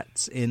use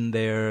that in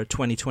their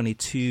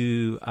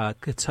 2022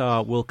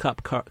 Qatar World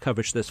Cup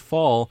coverage this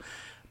fall,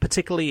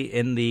 particularly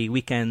in the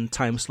weekend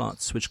time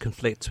slots which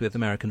conflict with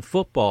American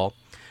football?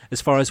 As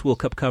far as World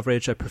Cup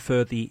coverage, I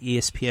prefer the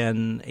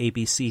ESPN,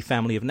 ABC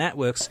family of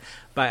networks,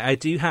 but I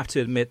do have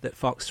to admit that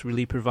Fox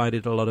really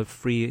provided a lot of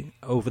free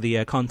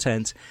over-the-air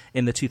content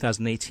in the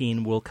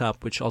 2018 World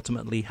Cup, which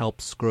ultimately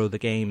helps grow the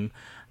game.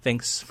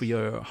 Thanks for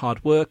your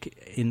hard work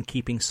in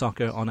keeping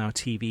soccer on our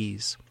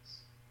TVs.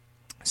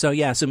 So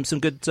yeah, some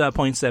good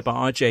points there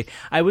by RJ.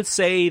 I would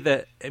say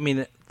that, I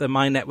mean, the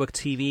My Network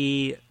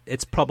TV,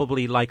 it's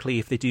probably likely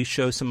if they do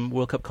show some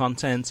World Cup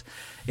content,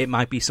 it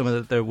might be some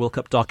of their World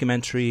Cup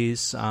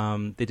documentaries.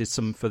 They did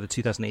some for the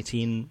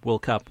 2018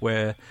 World Cup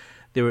where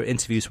there were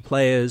interviews with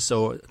players,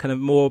 or kind of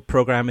more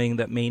programming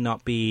that may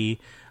not be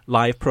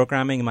live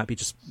programming. It might be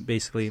just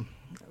basically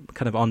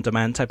kind of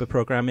on-demand type of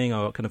programming,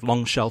 or kind of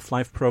long shelf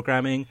life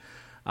programming.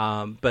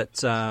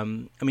 But I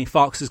mean,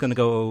 Fox is going to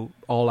go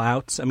all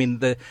out. I mean,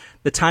 the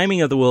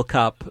timing of the World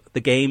Cup, the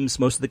games,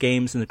 most of the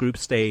games in the group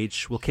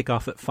stage will kick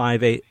off at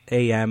 5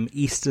 a.m.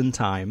 Eastern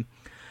time,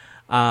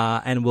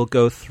 and will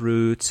go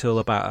through till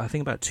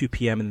about 2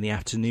 p.m. in the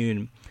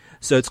afternoon.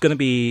 So it's going to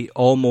be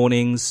all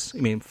mornings.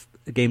 I mean,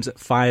 games at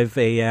 5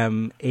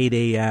 a.m., 8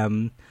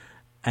 a.m.,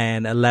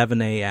 and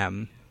 11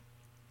 a.m.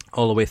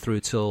 all the way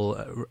through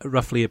till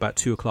roughly about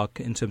 2 o'clock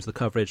in terms of the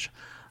coverage.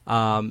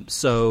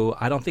 So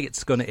I don't think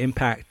it's going to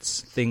impact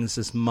things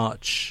as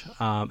much.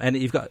 And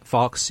you've got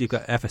Fox, you've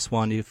got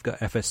FS1, you've got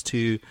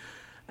FS2,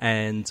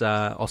 and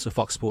also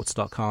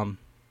foxsports.com.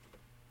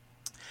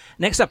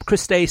 Next up,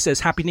 Chris Day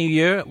says, Happy New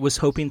Year. Was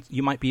hoping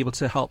you might be able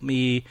to help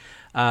me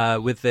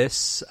with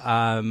this.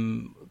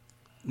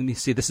 Let me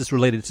see. This is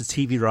related to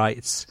TV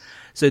rights.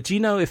 So do you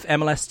know if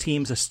MLS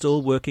teams are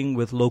still working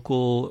with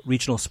local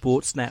regional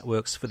sports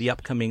networks for the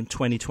upcoming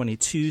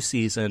 2022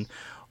 season,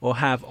 or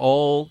have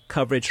all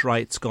coverage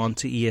rights gone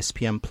to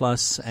ESPN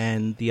Plus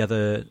and the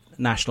other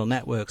national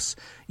networks,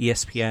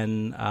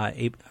 ESPN,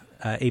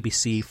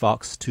 ABC,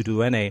 Fox,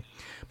 Tuduene?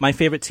 My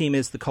favorite team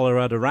is the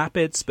Colorado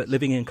Rapids, but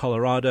living in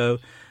Colorado,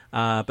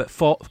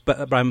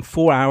 but I'm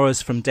 4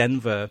 hours from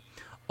Denver.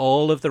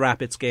 All of the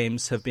Rapids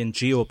games have been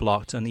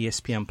geo-blocked on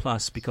ESPN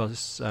Plus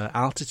because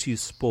Altitude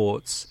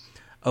Sports,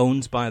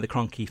 owned by the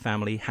Kroenke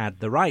family, had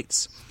the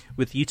rights.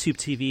 With YouTube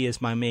TV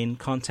as my main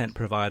content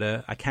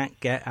provider, I can't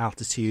get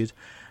Altitude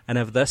and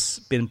have thus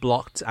been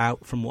blocked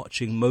out from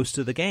watching most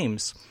of the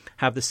games.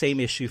 Have the same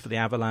issue for the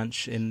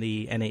Avalanche in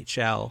the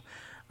NHL.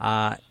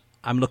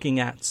 I'm looking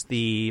at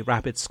the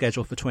Rapids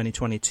schedule for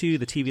 2022.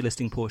 The TV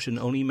listing portion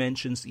only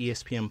mentions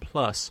ESPN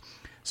Plus,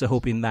 so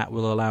hoping that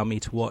will allow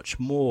me to watch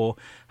more.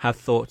 I have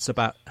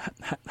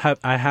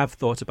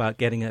thought about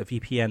getting a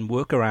VPN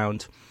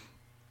workaround,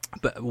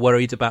 but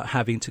worried about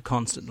having to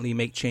constantly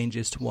make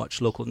changes to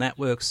watch local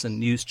networks and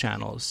news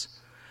channels.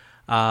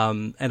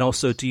 And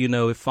also, do you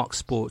know if Fox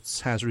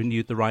Sports has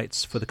renewed the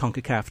rights for the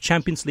CONCACAF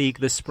Champions League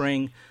this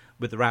spring?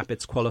 With the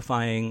Rapids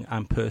qualifying,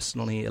 I'm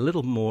personally a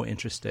little more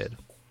interested.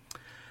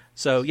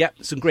 So, yeah,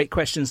 some great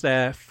questions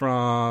there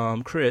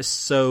from Chris.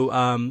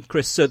 So,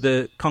 Chris, so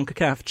the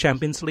CONCACAF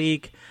Champions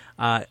League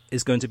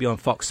is going to be on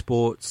Fox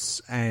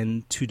Sports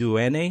and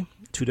Tuduene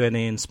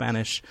in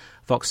Spanish,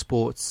 Fox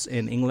Sports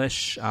in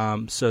English.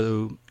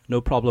 So, no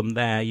problem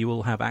there. You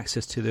will have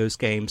access to those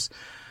games.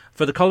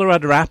 For the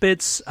Colorado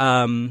Rapids,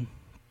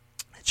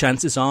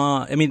 chances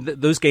are, I mean,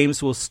 those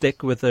games will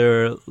stick with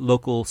their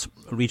local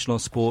regional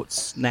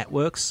sports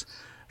networks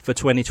for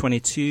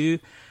 2022.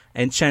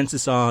 And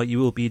chances are you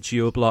will be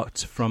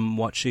geo-blocked from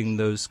watching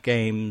those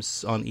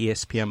games on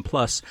ESPN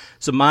Plus.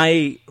 So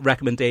my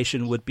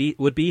recommendation would be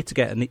to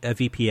get a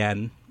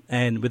VPN.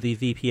 And with the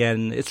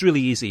VPN, it's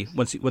really easy.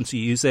 Once you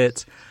use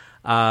it,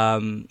 you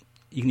can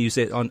use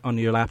it on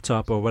your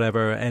laptop or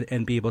whatever,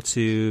 and be able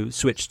to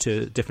switch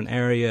to a different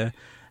area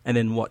and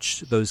then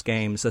watch those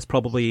games. That's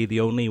probably the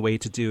only way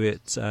to do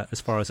it,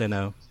 as far as I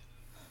know.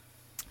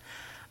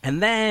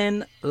 And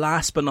then,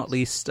 last but not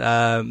least,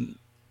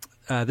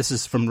 this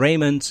is from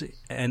Raymond,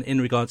 and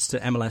in regards to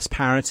MLS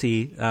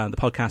Parity, the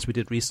podcast we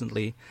did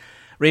recently.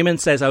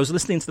 Raymond says, I was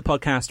listening to the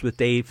podcast with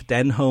Dave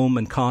Denholm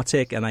and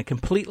Kartik, and I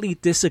completely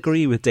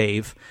disagree with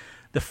Dave.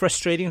 The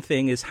frustrating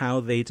thing is how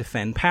they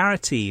defend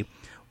parity.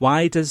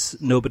 Why does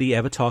nobody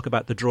ever talk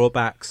about the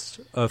drawbacks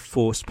of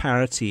forced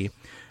parity?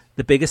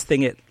 The biggest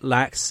thing it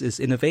lacks is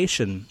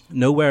innovation.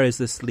 Nowhere is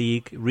this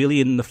league really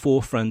in the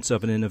forefront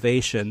of an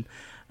innovation,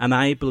 and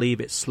I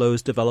believe it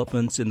slows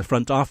development in the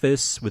front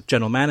office with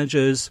general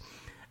managers,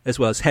 as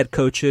well as head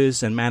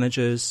coaches and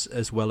managers,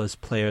 as well as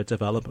player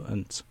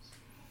development.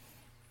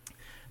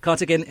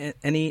 Kartik,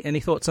 any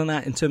thoughts on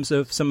that in terms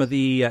of some of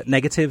the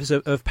negatives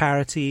of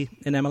parity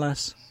in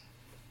MLS?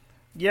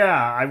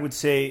 Yeah, I would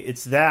say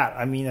it's that.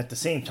 I mean, at the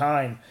same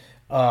time,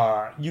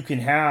 you can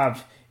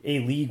have a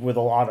league with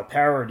a lot of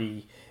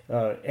parity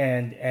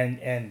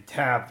and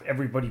have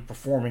everybody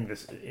performing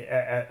this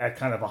at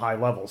kind of a high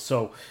level.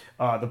 So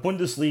the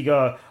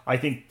Bundesliga, I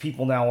think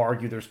people now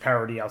argue there's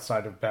parity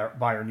outside of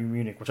Bayern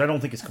Munich, which I don't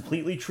think is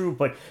completely true,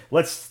 but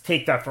let's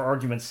take that for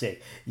argument's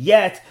sake.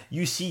 Yet,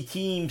 you see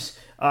teams,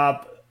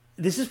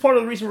 this is part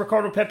of the reason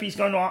Ricardo Pepi's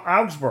gone to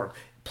Augsburg.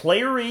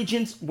 Player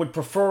agents would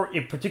prefer,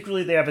 if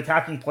particularly they have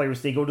attacking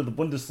players, they go to the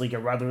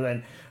Bundesliga rather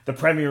than the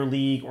Premier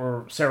League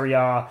or Serie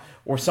A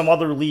or some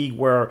other league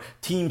where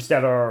teams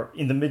that are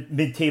in the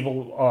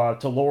mid-table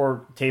to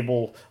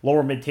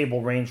lower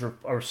mid-table range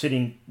are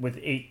sitting with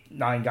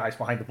 8-9 guys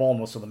behind the ball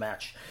most of the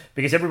match,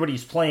 because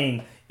everybody's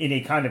playing in a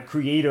kind of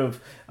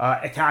creative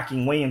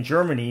attacking way in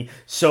Germany.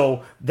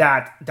 So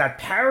that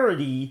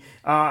parity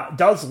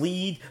does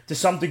lead to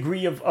some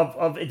degree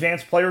of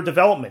advanced player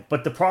development.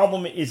 But the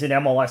problem is in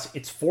MLS,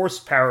 it's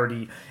forced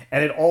parity.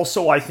 And it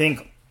also, I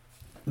think,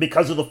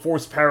 because of the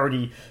forced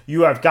parity,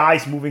 you have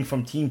guys moving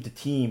from team to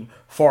team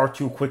far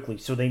too quickly,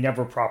 so they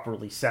never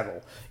properly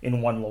settle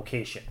in one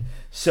location.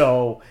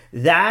 So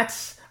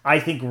that's, I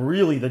think,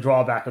 really the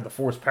drawback of the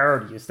forced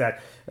parity is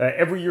that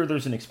every year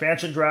there's an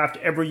expansion draft.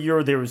 Every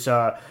year there's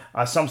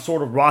some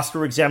sort of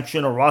roster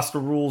exemption or roster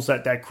rules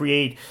that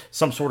create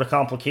some sort of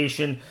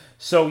complication.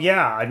 So,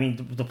 yeah, I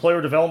mean, the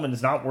player development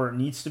is not where it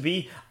needs to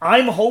be.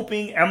 I'm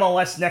hoping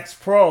MLS Next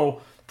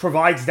Pro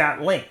provides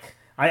that link.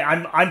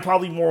 I'm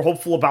probably more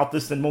hopeful about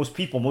this than most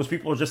people. Most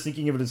people are just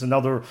thinking of it as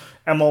another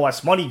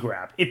MLS money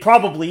grab. It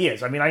probably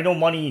is. I mean, I know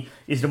money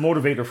is the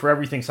motivator for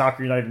everything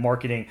Soccer United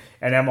Marketing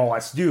and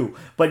MLS do,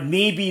 but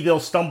maybe they'll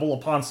stumble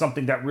upon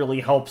something that really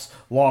helps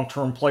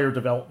long-term player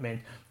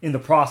development in the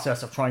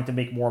process of trying to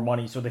make more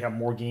money so they have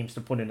more games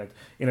to put in a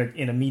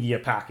media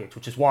package,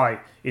 which is why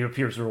it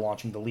appears they're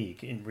launching the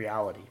league in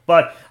reality.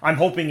 But I'm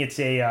hoping it's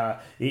a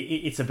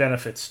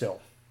benefit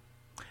still.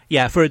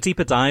 Yeah, for a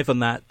deeper dive on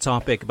that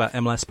topic about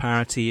MLS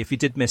parity, if you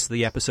did miss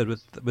the episode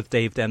with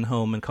Dave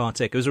Denholm and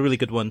Kartik, it was a really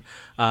good one.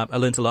 I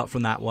learned a lot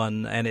from that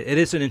one, and it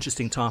is an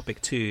interesting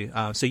topic too.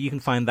 So you can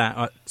find that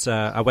at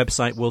our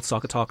website,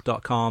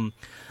 worldsoccertalk.com,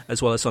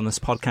 as well as on this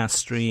podcast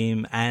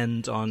stream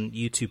and on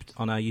YouTube,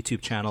 on our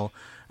YouTube channel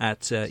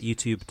at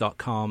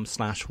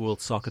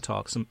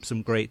youtube.com/worldsoccertalk.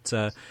 Some great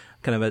kind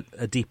of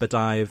a deeper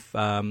dive,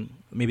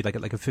 maybe like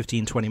a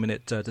 15-20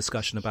 minute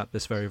discussion about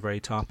this very, very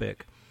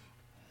topic.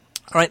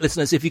 All right,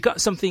 listeners, if you've got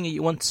something that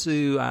you want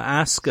to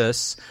ask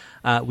us,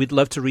 we'd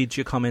love to read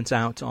your comments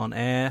out on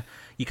air.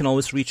 You can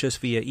always reach us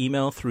via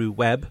email through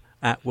web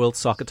at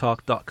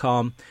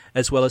worldsoccertalk.com,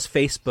 as well as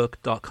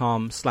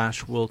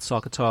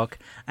facebook.com/worldsoccertalk,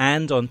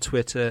 and on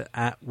Twitter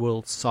at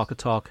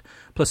worldsoccertalk.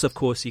 Plus, of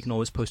course, you can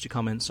always post your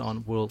comments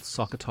on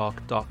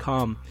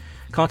worldsoccertalk.com.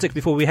 Kartik,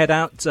 before we head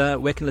out,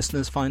 where can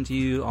listeners find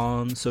you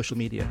on social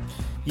media?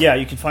 Yeah,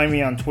 you can find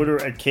me on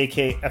Twitter at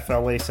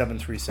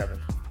KKFLA737.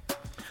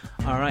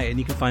 All right, and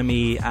you can find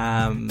me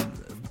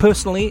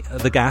personally,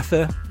 The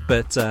Gaffer,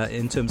 but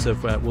in terms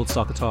of World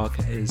Soccer Talk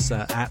is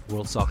at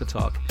World Soccer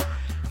Talk.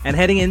 And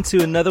heading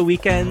into another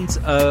weekend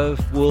of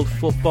world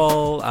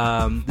football,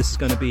 this is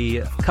going to be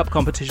cup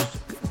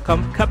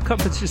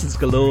competitions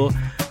galore.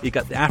 You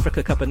got the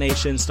Africa Cup of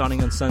Nations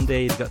starting on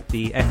Sunday. You've got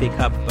the FA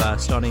Cup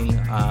starting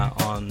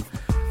on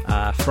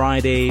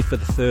Friday for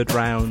the third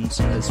round,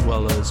 as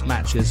well as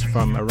matches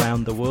from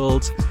around the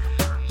world.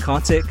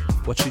 Kartik,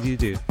 what should you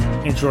do?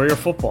 Enjoy your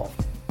football.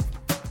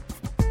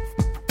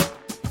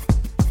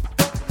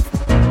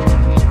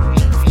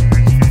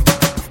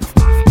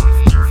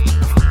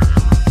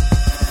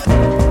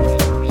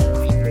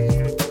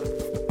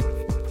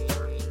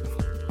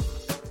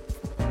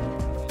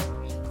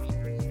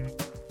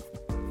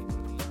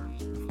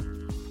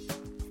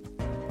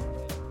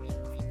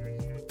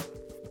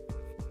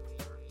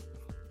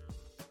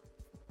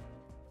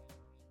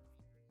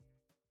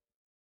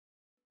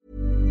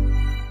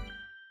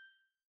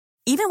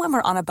 Even when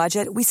we're on a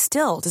budget, we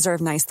still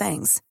deserve nice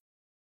things.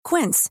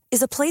 Quince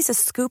is a place to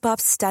scoop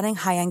up stunning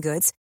high-end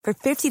goods for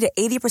 50 to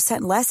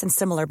 80% less than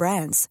similar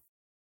brands.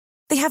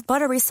 They have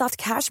buttery soft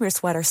cashmere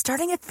sweaters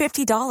starting at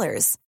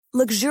 $50,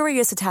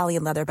 luxurious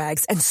Italian leather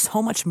bags, and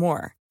so much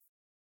more.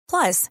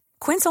 Plus,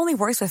 Quince only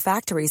works with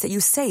factories that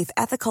use safe,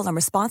 ethical, and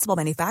responsible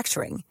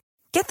manufacturing.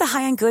 Get the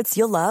high-end goods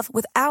you'll love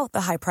without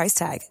the high price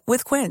tag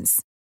with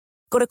Quince.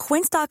 Go to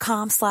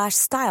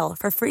quince.com/style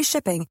for free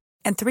shipping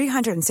and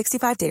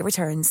 365-day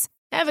returns.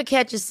 Ever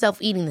catch yourself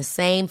eating the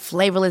same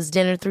flavorless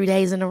dinner 3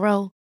 days in a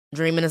row?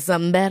 Dreaming of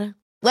something better?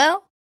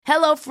 Well,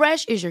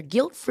 HelloFresh is your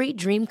guilt-free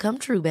dream come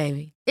true,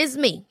 baby. It's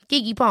me,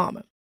 Keke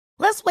Palmer.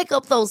 Let's wake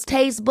up those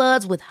taste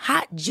buds with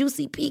hot,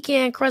 juicy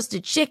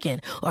pecan-crusted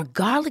chicken or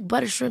garlic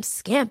butter shrimp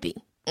scampi.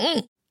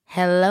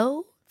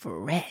 Hello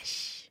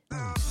Fresh.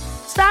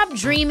 Stop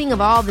dreaming of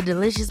all the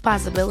delicious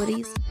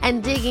possibilities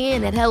and dig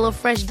in at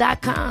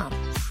HelloFresh.com.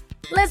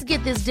 Let's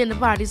get this dinner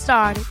party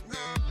started.